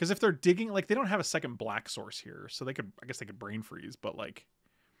 Because if they're digging, like, they don't have a second black source here, so they could, I guess they could brain freeze, but like,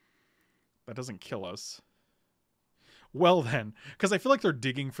 that doesn't kill us. Well then, because I feel like they're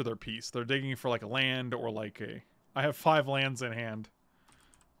digging for their piece. They're digging for like a land or like a. I have 5 lands in hand.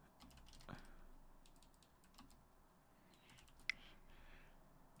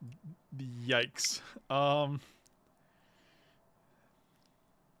 Yikes.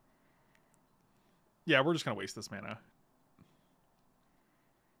 Yeah, we're just gonna waste this mana.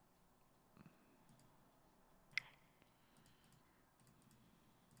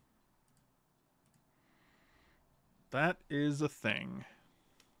 That is a thing.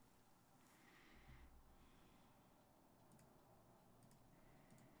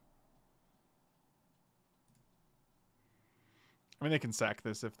 I mean, they can sack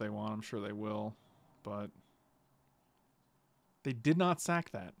this if they want. I'm sure they will. But they did not sack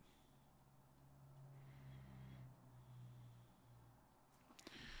that.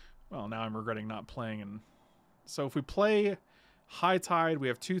 Well, now I'm regretting not playing. And so if we play High Tide, we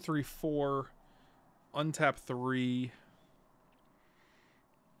have 2, 3, 4. Untap 3.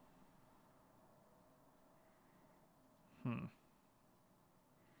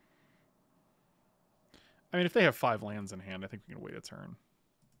 I mean, if they have 5 lands in hand, I think we can wait a turn.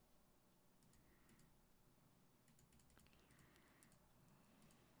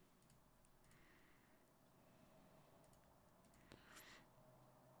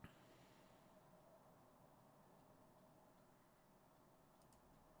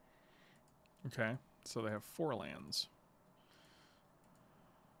 Okay, so they have 4 lands.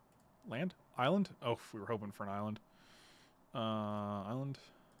 Land? Island? Oh, we were hoping for an island. Island.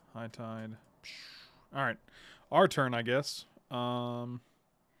 High Tide. Alright. Our turn, I guess.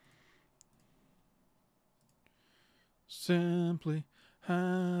 Simply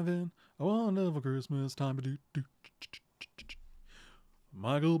having a wonderful Christmas time.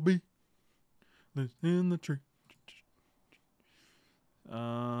 Michael B. lives in the tree.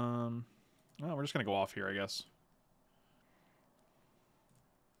 Well, we're just gonna go off here, I guess.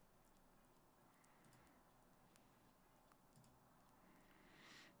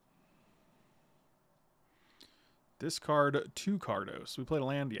 Discard 2 Cardos. We played a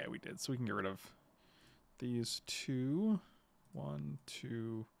land? Yeah, we did. So we can get rid of these 2. 1,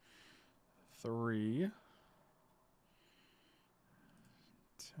 2, 3.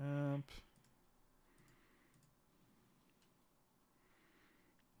 Tap.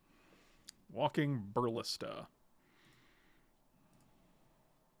 Walking Burlista.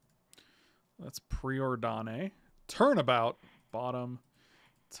 Let's preordane. Turnabout. Bottom.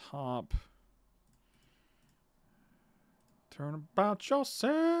 Top. Turn about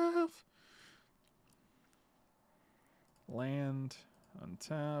yourself. Land.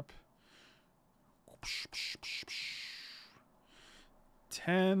 Untap.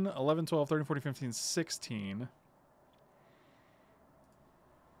 10, 11, 12, 13, 14, 15, 16.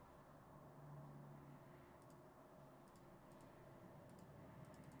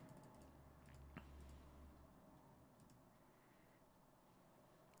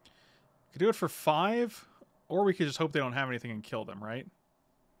 Could do it for 5, or we could just hope they don't have anything and kill them, right?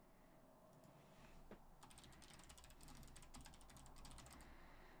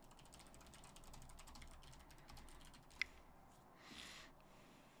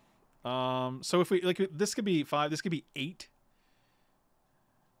 So if we like, this could be 5, this could be 8.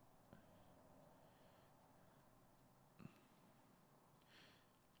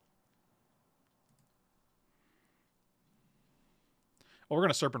 Well, we're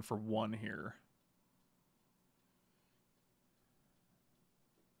gonna Serpent for 1 here.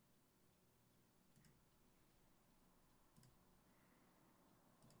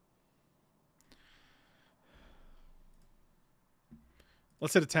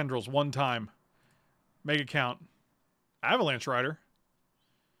 Let's hit a Tendrils 1 time. Make it count. Avalanche Rider.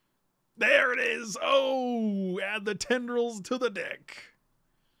 There it is. Oh, add the Tendrils to the deck.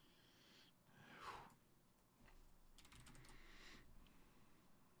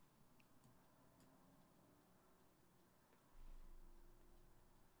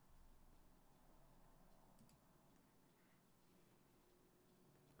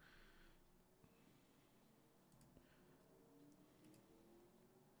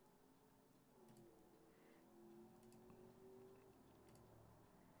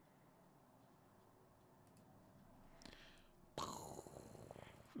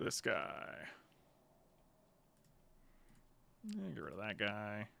 This guy. Get rid of that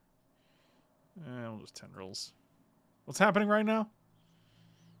guy. And we'll just Tendrils. What's happening right now?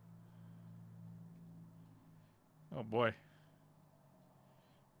 Oh boy.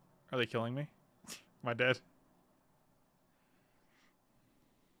 Are they killing me? Am I dead?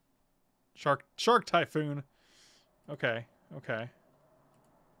 Shark Typhoon. Okay, okay.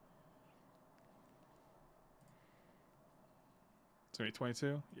 It's gonna be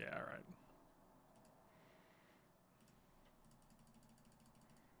 22? Yeah, alright.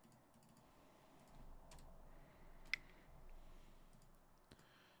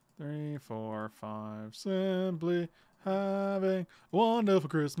 Three, 4, 5. Simply having a wonderful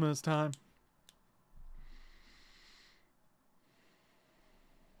Christmas time.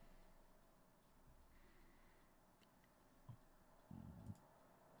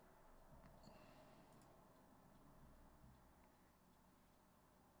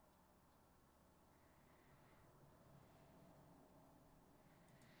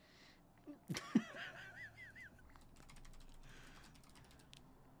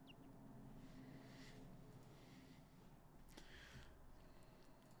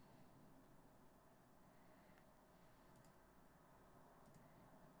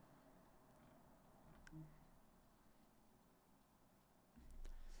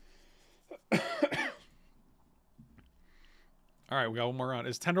 All right, we got one more round.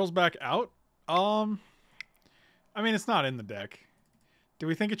 Is Tendrils back out? I mean, it's not in the deck. Do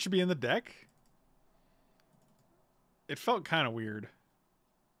we think it should be in the deck? It felt kind of weird.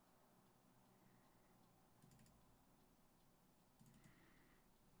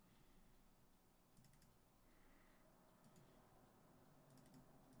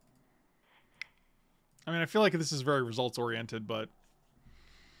 I mean, I feel like this is very results oriented, but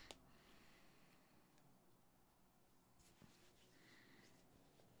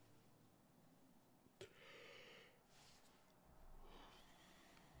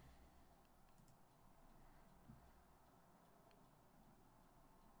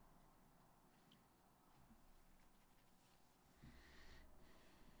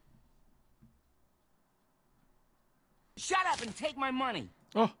Shut up and take my money.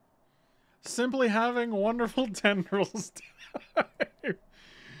 oh, simply having wonderful tendrils time.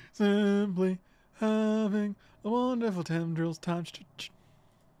 Simply having a wonderful tendrils time.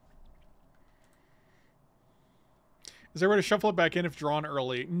 Is there a way to shuffle it back in if drawn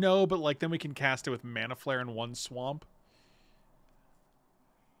early? No, but like then we can cast it with Mana Flare and one swamp.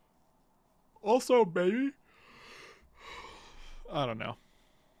 Also, maybe. I don't know.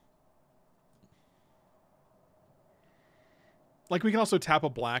 Like, we can also tap a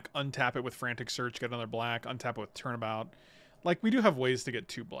black, untap it with Frantic Search, get another black, untap it with Turnabout. Like, we do have ways to get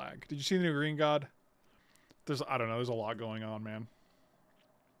 2 black. Did you see the new Green God? I don't know, there's a lot going on, man.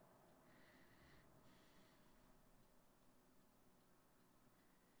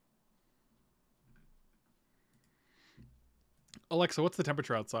 Alexa, what's the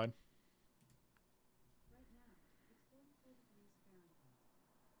temperature outside?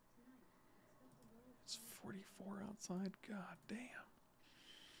 It's 44 outside? God damn.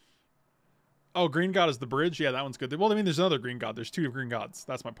 Oh, Green God is the bridge? Yeah, that one's good. Well, I mean, there's another Green God. There's 2 Green Gods.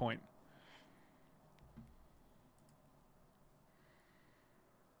 That's my point.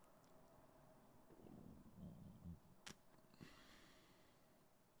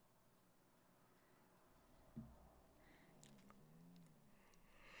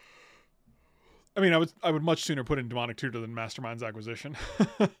 I mean, I would much sooner put in Demonic Tutor than Mastermind's Acquisition.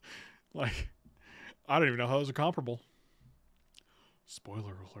 Like, I don't even know how those are comparable.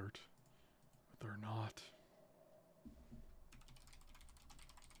 Spoiler alert. But they're not.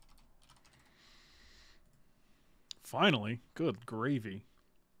 Finally. Good gravy.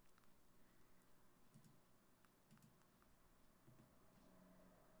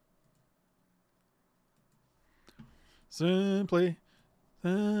 Simply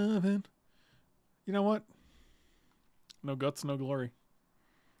 7. You know what? No guts, no glory.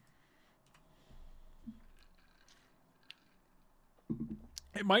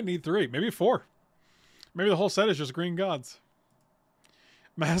 It might need 3, maybe 4. Maybe the whole set is just Green Gods.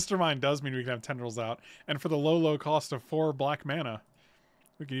 Mastermind does mean we can have Tendrils out. And for the low, low cost of 4 black mana,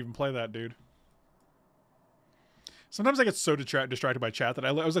 we can even play that, dude. Sometimes I get so distracted by chat that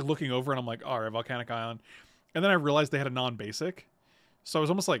I was like looking over and I'm like, alright, Volcanic Ion. And then I realized they had a non-basic. So I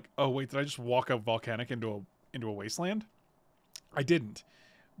was almost like, oh wait, did I just walk a Volcanic into a wasteland? I didn't.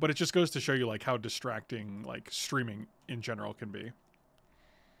 But it just goes to show you like how distracting like streaming in general can be.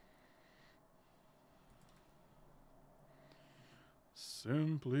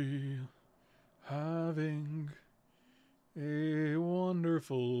 Simply having a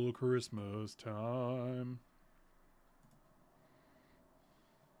wonderful Christmas time.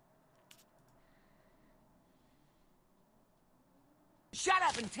 Shut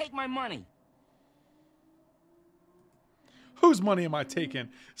up and take my money. Whose money am I taking?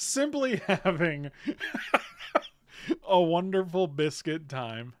 Simply having a wonderful biscuit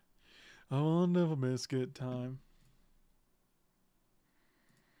time. A wonderful biscuit time.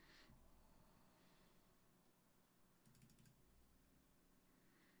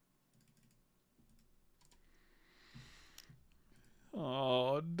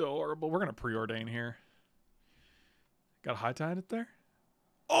 Oh, adorable. We're going to preordain here. Got a high tide up there?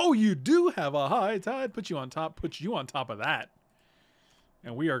 Oh, you do have a high tide. Put you on top of that.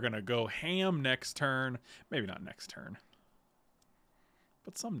 And we are going to go ham next turn. Maybe not next turn.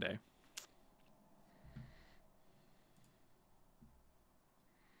 But someday.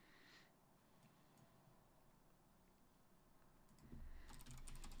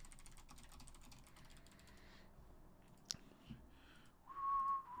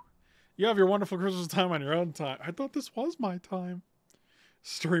 You have your wonderful Christmas time on your own time. I thought this was my time.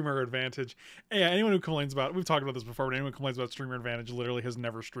 Streamer advantage. Yeah, anyone who complains about, we've talked about this before, but anyone who complains about streamer advantage literally has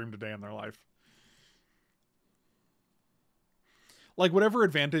never streamed a day in their life. Like, whatever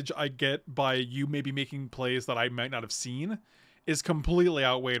advantage I get by you maybe making plays that I might not have seen is completely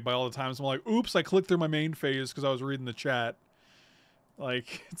outweighed by all the times I'm like, oops, I clicked through my main phase because I was reading the chat.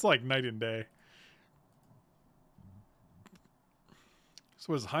 Like, it's like night and day.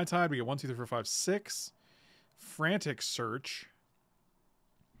 So what is high tide? We get 1, 2, 3, 4, 5, 6. Frantic search.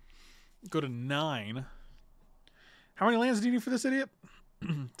 Go to 9. How many lands do you need for this idiot?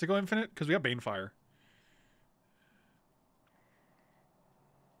 To go infinite? Because we got Banefire.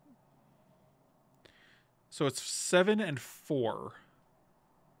 So it's 7 and 4.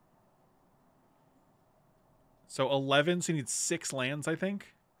 So 11, so you need 6 lands, I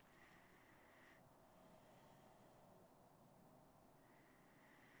think.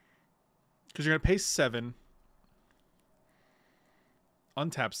 Because you're going to pay 7.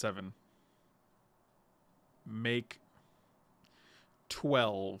 Untap 7. Make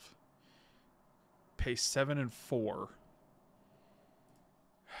 12. Pay 7 and 4.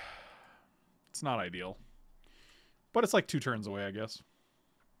 It's not ideal. But it's like 2 turns away, I guess.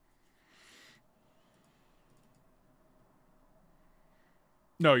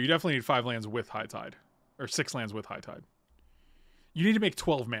 No, you definitely need 5 lands with high tide. Or 6 lands with high tide. You need to make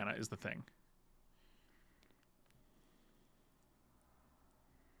 12 mana is the thing.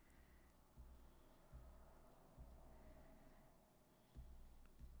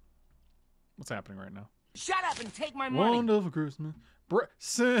 What's happening right now? Shut up and take my money. Wonderful Christmas.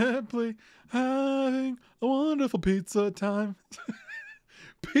 Simply having a wonderful pizza time.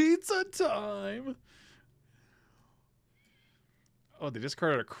 Pizza time. Oh, they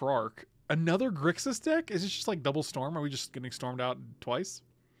discarded a Krark. Another Grixis deck? Is it just like double storm? Are we just getting stormed out twice?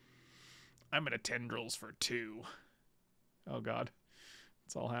 I'm in a tendrils for 2. Oh god.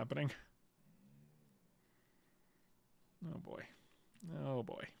 It's all happening. Oh boy. Oh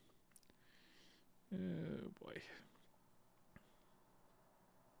boy. Oh boy.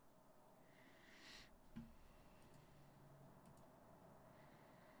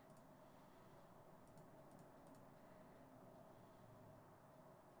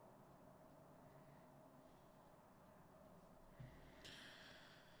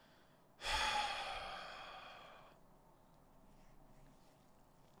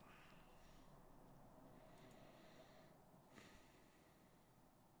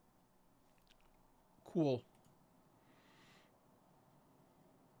 Cool.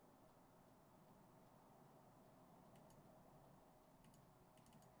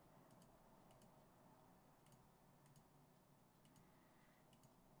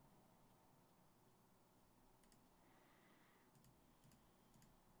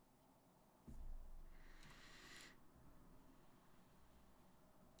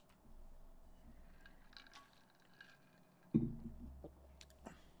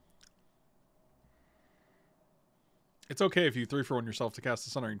 It's okay if you 3-for-1 yourself to cast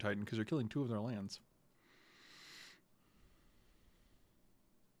the Sundering Titan because you're killing 2 of their lands.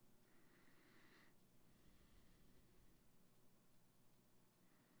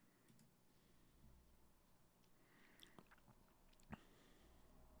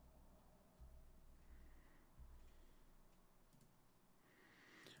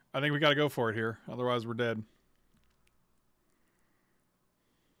 I think we got to go for it here. Otherwise, we're dead.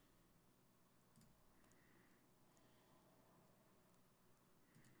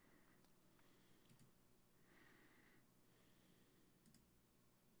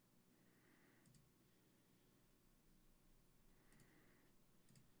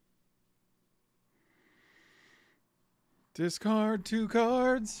 Discard 2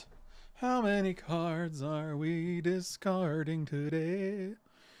 cards. How many cards are we discarding today?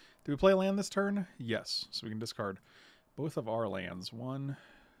 Do we play land this turn? Yes. So we can discard both of our lands. 1,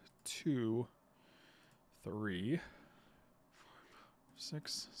 2, 3,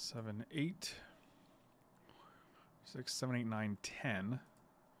 6, 7, 8. 6, 7, 8, 9, 10.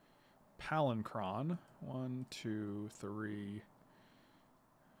 Palancron. 1, 2, 3,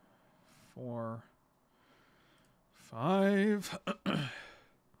 4, 5.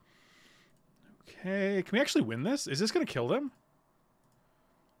 Okay. Can we actually win this? Is this going to kill them?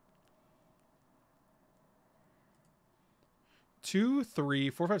 Two, 3,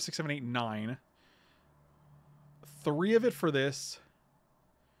 4, 5, 6, 7, 8, 9. 3 of it for this.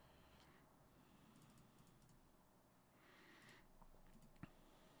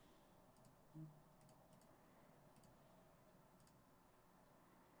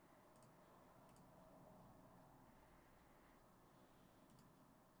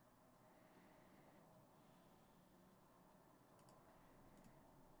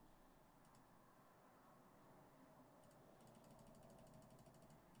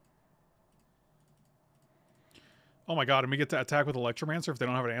 Oh my god, and we get to attack with Electromancer if they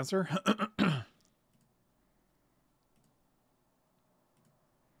don't have an answer?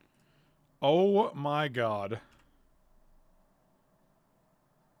 Oh my god.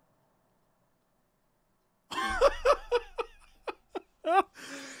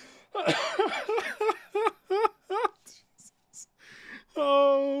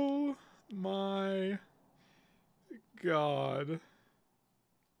 Oh my god.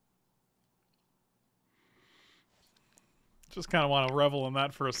 Just kind of want to revel in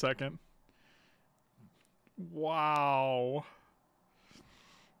that for a second. Wow.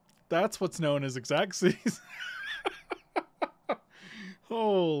 That's what's known as exact season.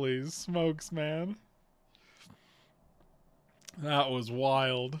 Holy smokes, man. That was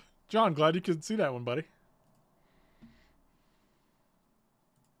wild. John, glad you could see that one, buddy.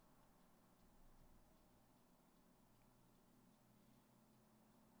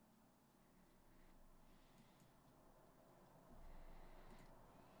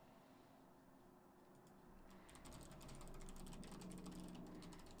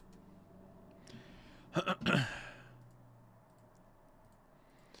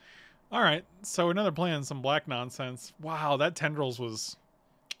 All right, so another playing some black nonsense. Wow, that tendrils was...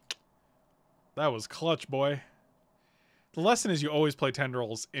 That was clutch, boy. The lesson is you always play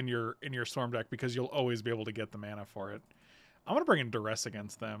tendrils in your storm deck because you'll always be able to get the mana for it. I'm gonna bring in duress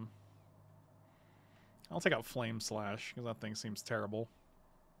against them. I'll take out Flame Slash because that thing seems terrible.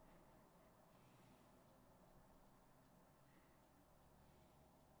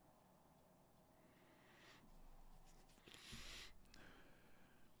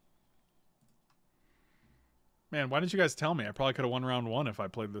 Man, why didn't you guys tell me? I probably could have won round 1 if I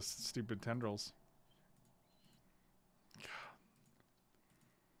played this stupid tendrils.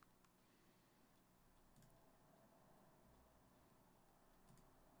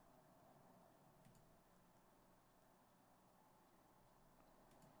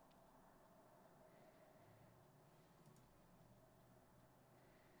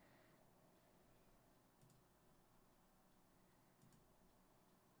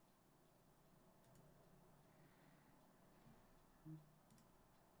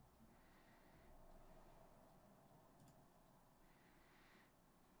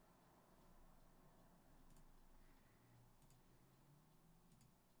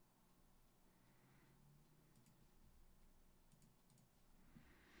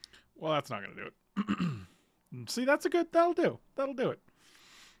 Well, that's not going to do it. See, that's a good... That'll do. That'll do it.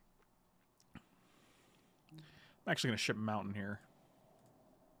 I'm actually going to ship Mountain here.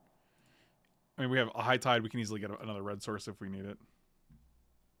 I mean, we have a high tide. We can easily get another red source if we need it.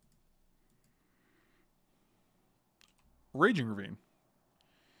 Raging Ravine.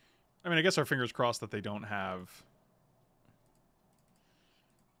 I mean, I guess our fingers crossed that they don't have...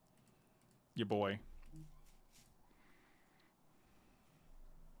 Your boy.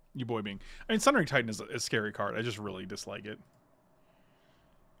 You boy being... I mean, Sundering Titan is a scary card. I just really dislike it.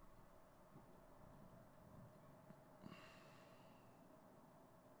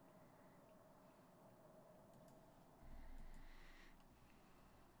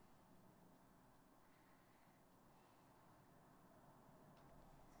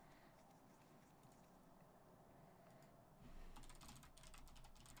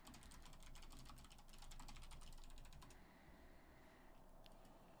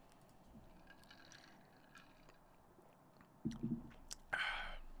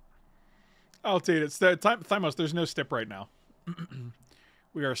 I'll take it. Thymos, there's no stip right now.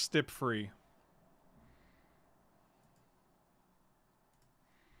 We are stip free.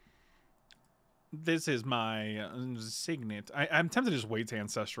 This is my signet. I'm tempted to just wait to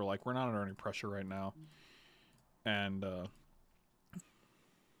Ancestral. Like, we're not under any pressure right now. And, well,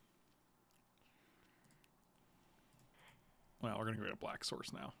 we're going to go get a black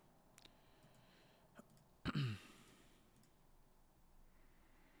source now.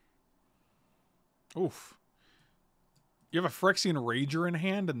 Oof. You have a Phyrexian Rager in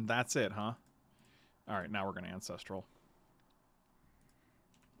hand, and that's it, huh? Alright, now we're going to Ancestral.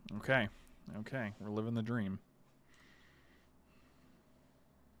 Okay. Okay, we're living the dream.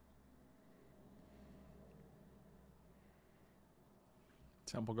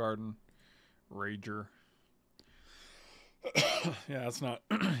 Temple Garden. Rager. Yeah, that's not...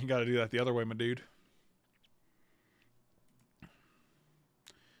 you gotta do that the other way, my dude.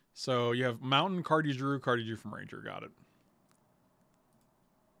 So you have Mountain, card you drew from Ranger. Got it.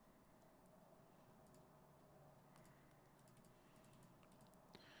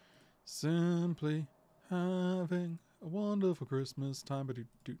 Simply having a wonderful Christmas time. We're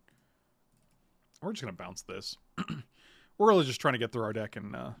just going to bounce this. We're really just trying to get through our deck.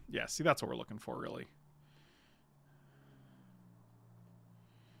 And yeah, see, that's what we're looking for, really.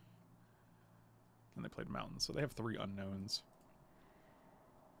 then they played Mountain. So they have 3 unknowns.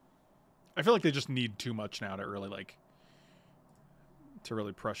 I feel like they just need too much now to really, like, to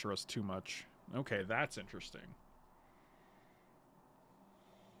really pressure us too much. Okay, that's interesting.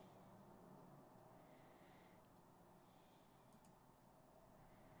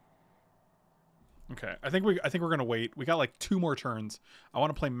 Okay, I think we're gonna wait. We got like 2 more turns. I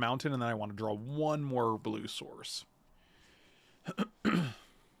want to play Mountain, and then I want to draw 1 more blue source.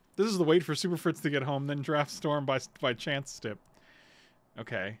 This is the wait for Super Fritz to get home, then draft Storm by chance stip.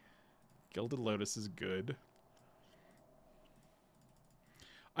 Okay, Gilded Lotus is good.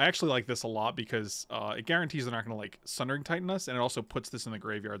 I actually like this a lot because it guarantees they're not going to like Sundering Titan us, and it also puts this in the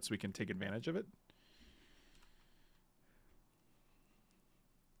graveyard so we can take advantage of it.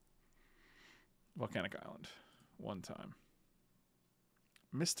 Volcanic Island. 1 time.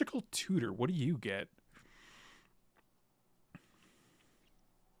 Mystical Tutor. What do you get?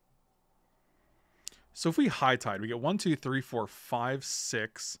 So if we High Tide, we get 1, 2, 3, 4, 5,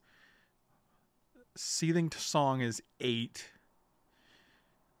 6. Seething Song is 8.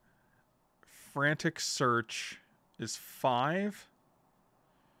 Frantic Search is 5.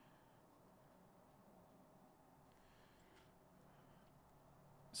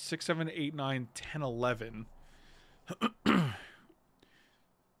 Six, 7, 8, 9, 10, 11.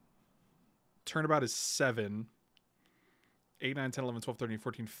 Turnabout is 7. 8, 9, 10, 11, 12, 13,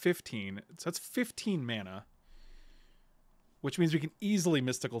 14, 15. So that's 15 mana. Which means we can easily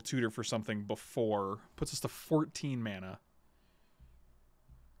Mystical Tutor for something before. Puts us to 14 mana.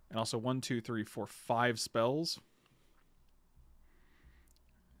 And also 1, 2, 3, 4, 5 spells.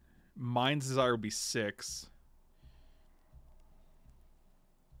 Mind's Desire would be 6.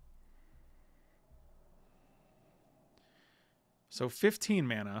 So 15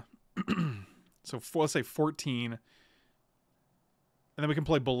 mana. So let's say 14. And then we can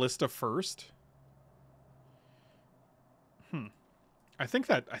play Ballista first. I think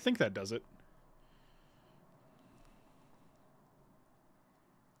that does it.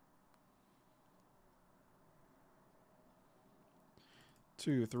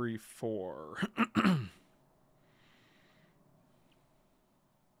 Two, 3, 4.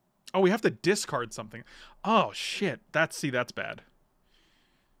 Oh, we have to discard something. Oh shit. That's bad.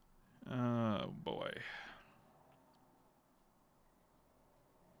 Oh boy.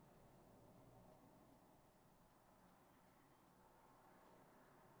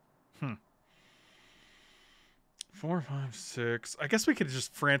 Hmm. 4, 5, 6. I guess we could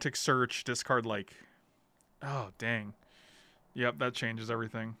just Frantic Search, discard like. Oh dang. Yep, that changes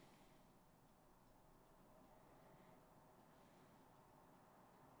everything.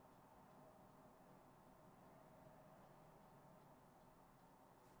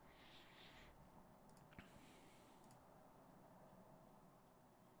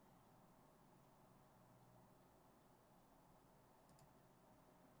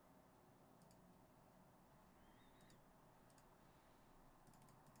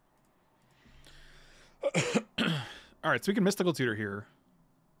 All right, so we can Mystical Tutor here.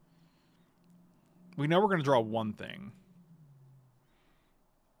 We know we're going to draw 1 thing.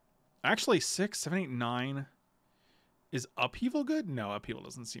 Actually, 6, 7, 8, 9. Is Upheaval good? No, Upheaval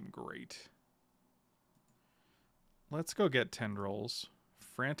doesn't seem great. Let's go get Tendrils.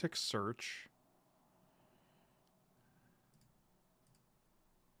 Frantic Search.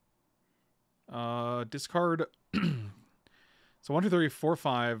 Discard. So 1, 2, 3, 4,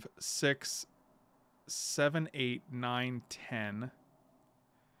 5, 6, 7, 8, 9, 10.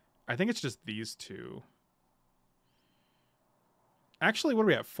 I think it's just these 2. Actually, what do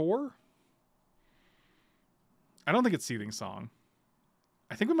we have? 4? I don't think it's Seething Song.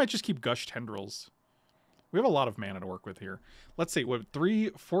 I think we might just keep Gush Tendrils. We have a lot of mana to work with here. Let's see. What? 3,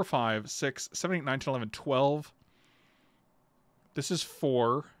 4, 5, 6, 7, 8, 9, 10, 11, 12. This is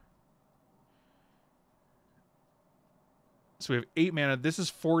 4. So we have 8 mana. This is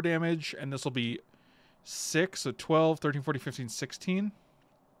 4 damage, and this will be 6. So 12, 13, 14, 15, 16.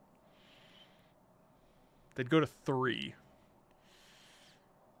 They'd go to 3.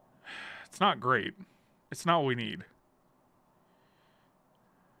 It's not great. It's not what we need.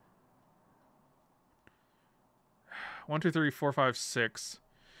 One, 2, 3, 4, 5, 6.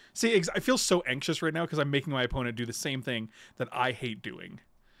 See, I feel so anxious right now because I'm making my opponent do the same thing that I hate doing.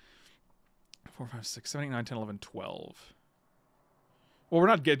 4, 5, 6, 7, 8, 9, 10, 11, 12. Well, we're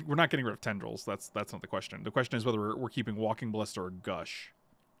not getting rid of Tendrils. That's not the question. The question is whether we're keeping Walking Ballista or Gush.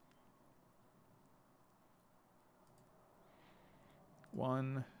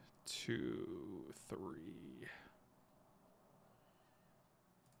 1, 2, 3.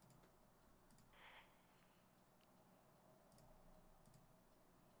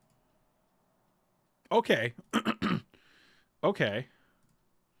 Okay. Okay.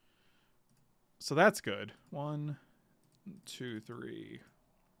 So that's good. 1, 2, 3.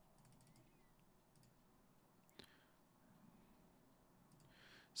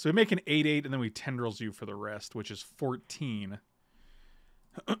 So we make an 8/8, and then we tendrils you for the rest, which is 14.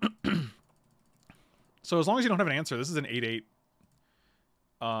 So as long as you don't have an answer, this is an 8/8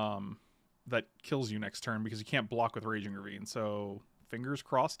 that kills you next turn because you can't block with Raging Ravine. So fingers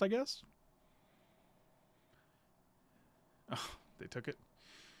crossed, I guess. Oh, they took it.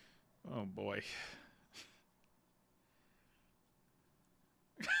 Oh boy.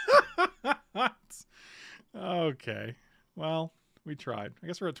 Okay. Well, we tried. I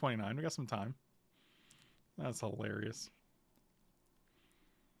guess we're at 29. We got some time. That's hilarious.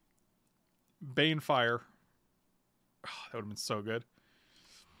 Bane Fire. Oh, that would have been so good.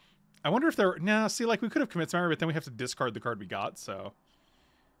 I wonder if there... Nah, see, like, we could have Commits Memory, but then we have to discard the card we got, so...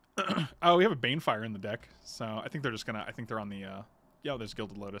 Oh, we have a Bane Fire in the deck, so I think they're just gonna... I think they're on the... Yeah, there's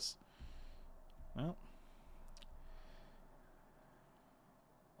Gilded Lotus. Well...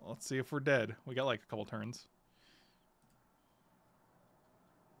 Let's see if we're dead. We got, like, a couple turns.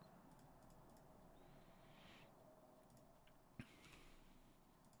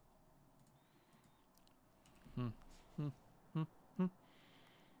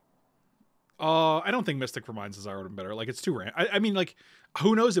 I don't think Mystic Reminds us would have been better. Like, it's too random. I mean, like,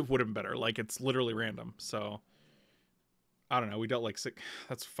 who knows if it would have been better? Like, it's literally random. So, I don't know. We dealt like sick.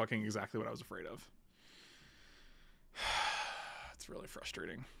 That's fucking exactly what I was afraid of. It's really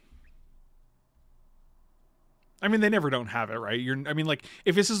frustrating. I mean, they never don't have it, right? I mean, like,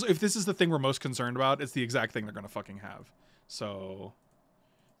 if this is the thing we're most concerned about, it's the exact thing they're gonna fucking have. So,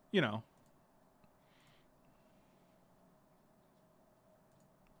 you know.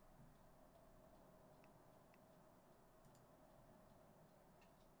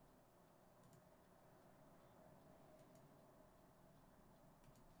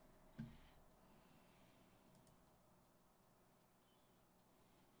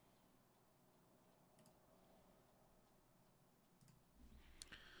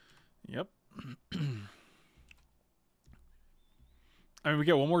 Yep. I mean, we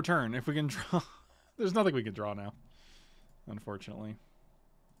get one more turn. If we can draw... There's nothing we can draw now. Unfortunately.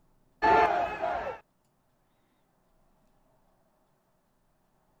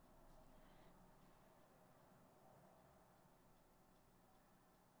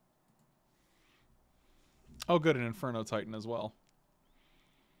 Oh, good. An Inferno Titan as well.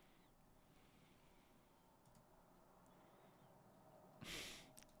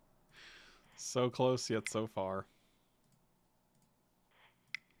 So close, yet so far.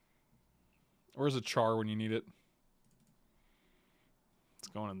 Where's a Char when you need it? It's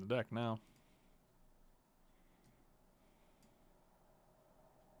going in the deck now.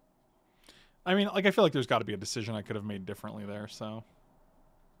 I mean, like, I feel like there's got to be a decision I could have made differently there, so...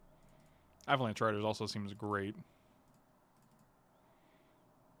 Avalanche Riders also seems great.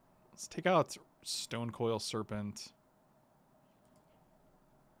 Let's take out Stone Coil Serpent.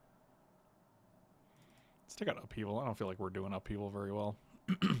 Let's take out Upheaval. I don't feel like we're doing Upheaval very well.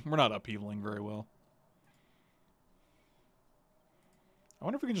 We're not upheavaling very well. I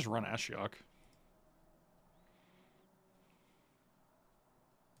wonder if we can just run Ashiok.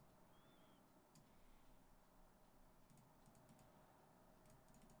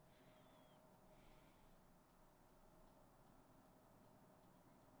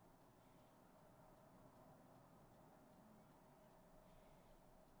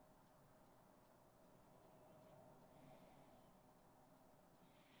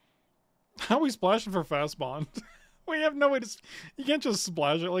 How are we splashing for Fast Bond? We have no way to... You can't just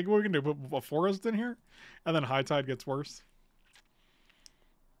splash it. Like, what are we going to do? Put a Forest in here? And then High Tide gets worse?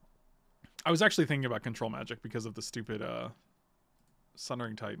 I was actually thinking about Control Magic because of the stupid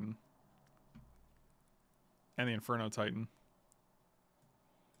Sundering Titan. And the Inferno Titan.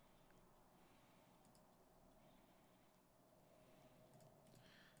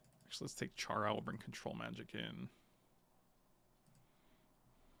 Actually, let's take Char out. We'll bring Control Magic in.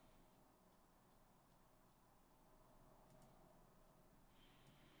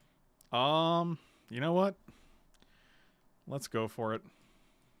 You know what? Let's go for it.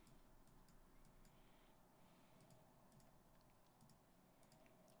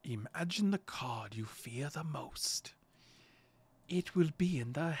 Imagine the card you fear the most. It will be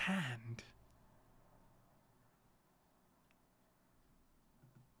in the hand.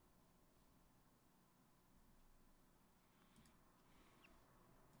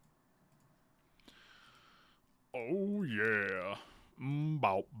 Oh yeah.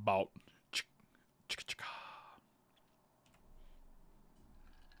 Bout, bout.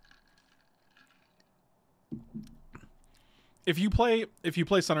 If you play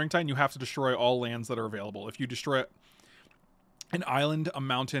Sundering Titan, you have to destroy all lands that are available. If you destroy an island, a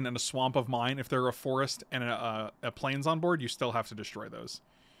mountain, and a swamp of mine, if there are a forest and a plains on board, you still have to destroy those.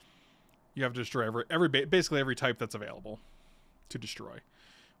 You have to destroy basically every type that's available to destroy.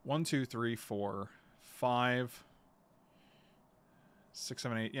 1, 2, 3, 4, 5, 6,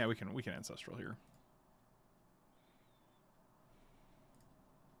 7, 8. Yeah, we can ancestral here.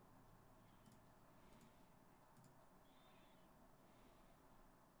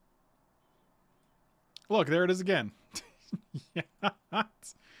 Look, there it is again. Yeah. I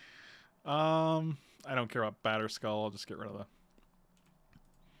don't care about Batter Skull. I'll just get rid of the...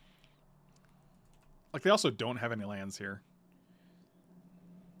 Like, they also don't have any lands here.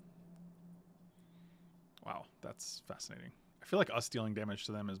 Wow, that's fascinating. I feel like us dealing damage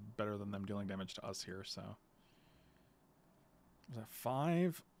to them is better than them dealing damage to us here, so... Was that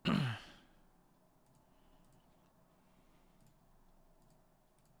 5?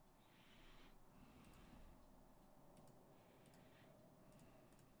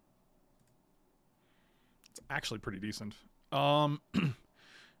 Actually pretty decent. So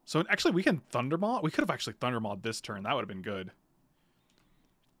actually we can Thundermaw. We could have actually Thundermawed this turn. That would have been good.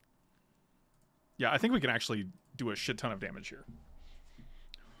 Yeah, I think we can actually do a shit ton of damage here.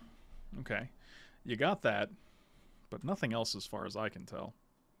 Okay. You got that, but nothing else as far as I can tell.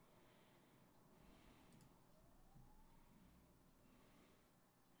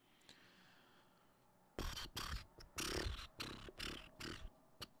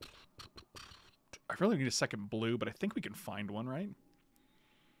 I really need a second blue, but I think we can find one, right?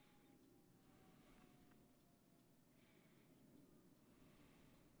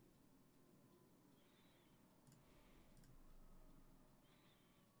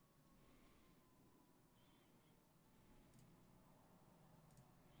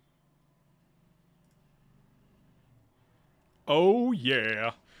 Oh,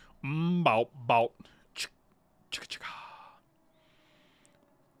 yeah. Bout.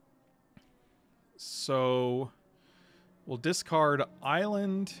 So, we'll discard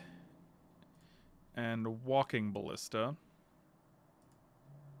Island and Walking Ballista.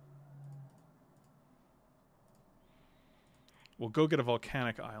 We'll go get a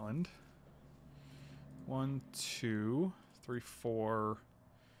Volcanic Island. 1, 2, 3, 4.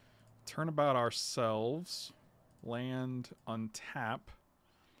 Turnabout ourselves. Land, untap.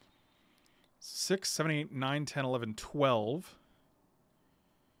 6, 7, 8, 9, 10, 11, 12.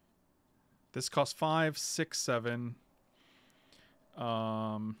 This costs 5, 6, 7.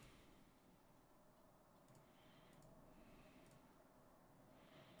 1,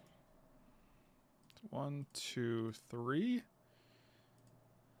 2, 3.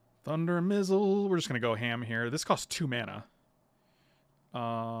 Thunder Mizzle. We're just gonna go ham here. This costs 2 mana.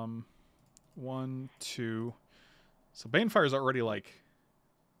 1, 2. So Banefire is already like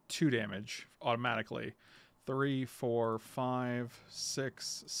 2 damage automatically. 3, 4, 5,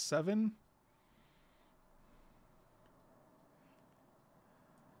 6, 7.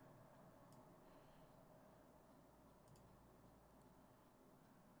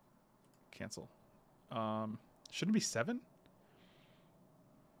 Cancel. Shouldn't it be 7?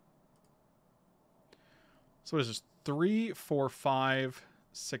 So what is this? 3, 4, 5,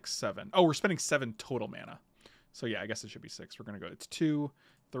 6, 7. Oh, we're spending 7 total mana. So yeah, I guess it should be 6. We're gonna go. It's 2,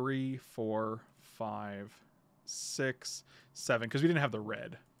 3, 4, 5, 6, 7. Because we didn't have the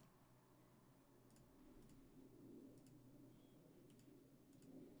red.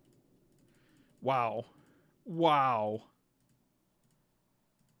 Wow. Wow.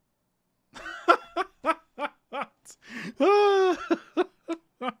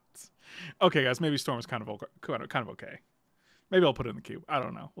 Okay, guys, maybe Storm's kind of okay. Maybe I'll put it in the cube. I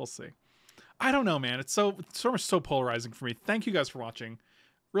don't know. We'll see. I don't know, man. Storm is so polarizing for me. Thank you guys for watching.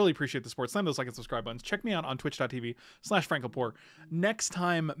 Really appreciate the support. Slam those like and subscribe buttons. Check me out on twitch.tv/FrankLepore. Next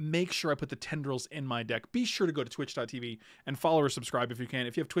time, make sure I put the tendrils in my deck. Be sure to go to twitch.tv and follow or subscribe if you can.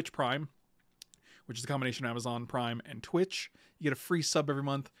 If you have Twitch Prime, which is a combination of Amazon Prime and Twitch, you get a free sub every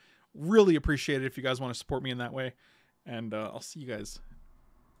month. Really appreciate it if you guys want to support me in that way. And I'll see you guys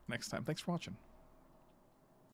next time. Thanks for watching.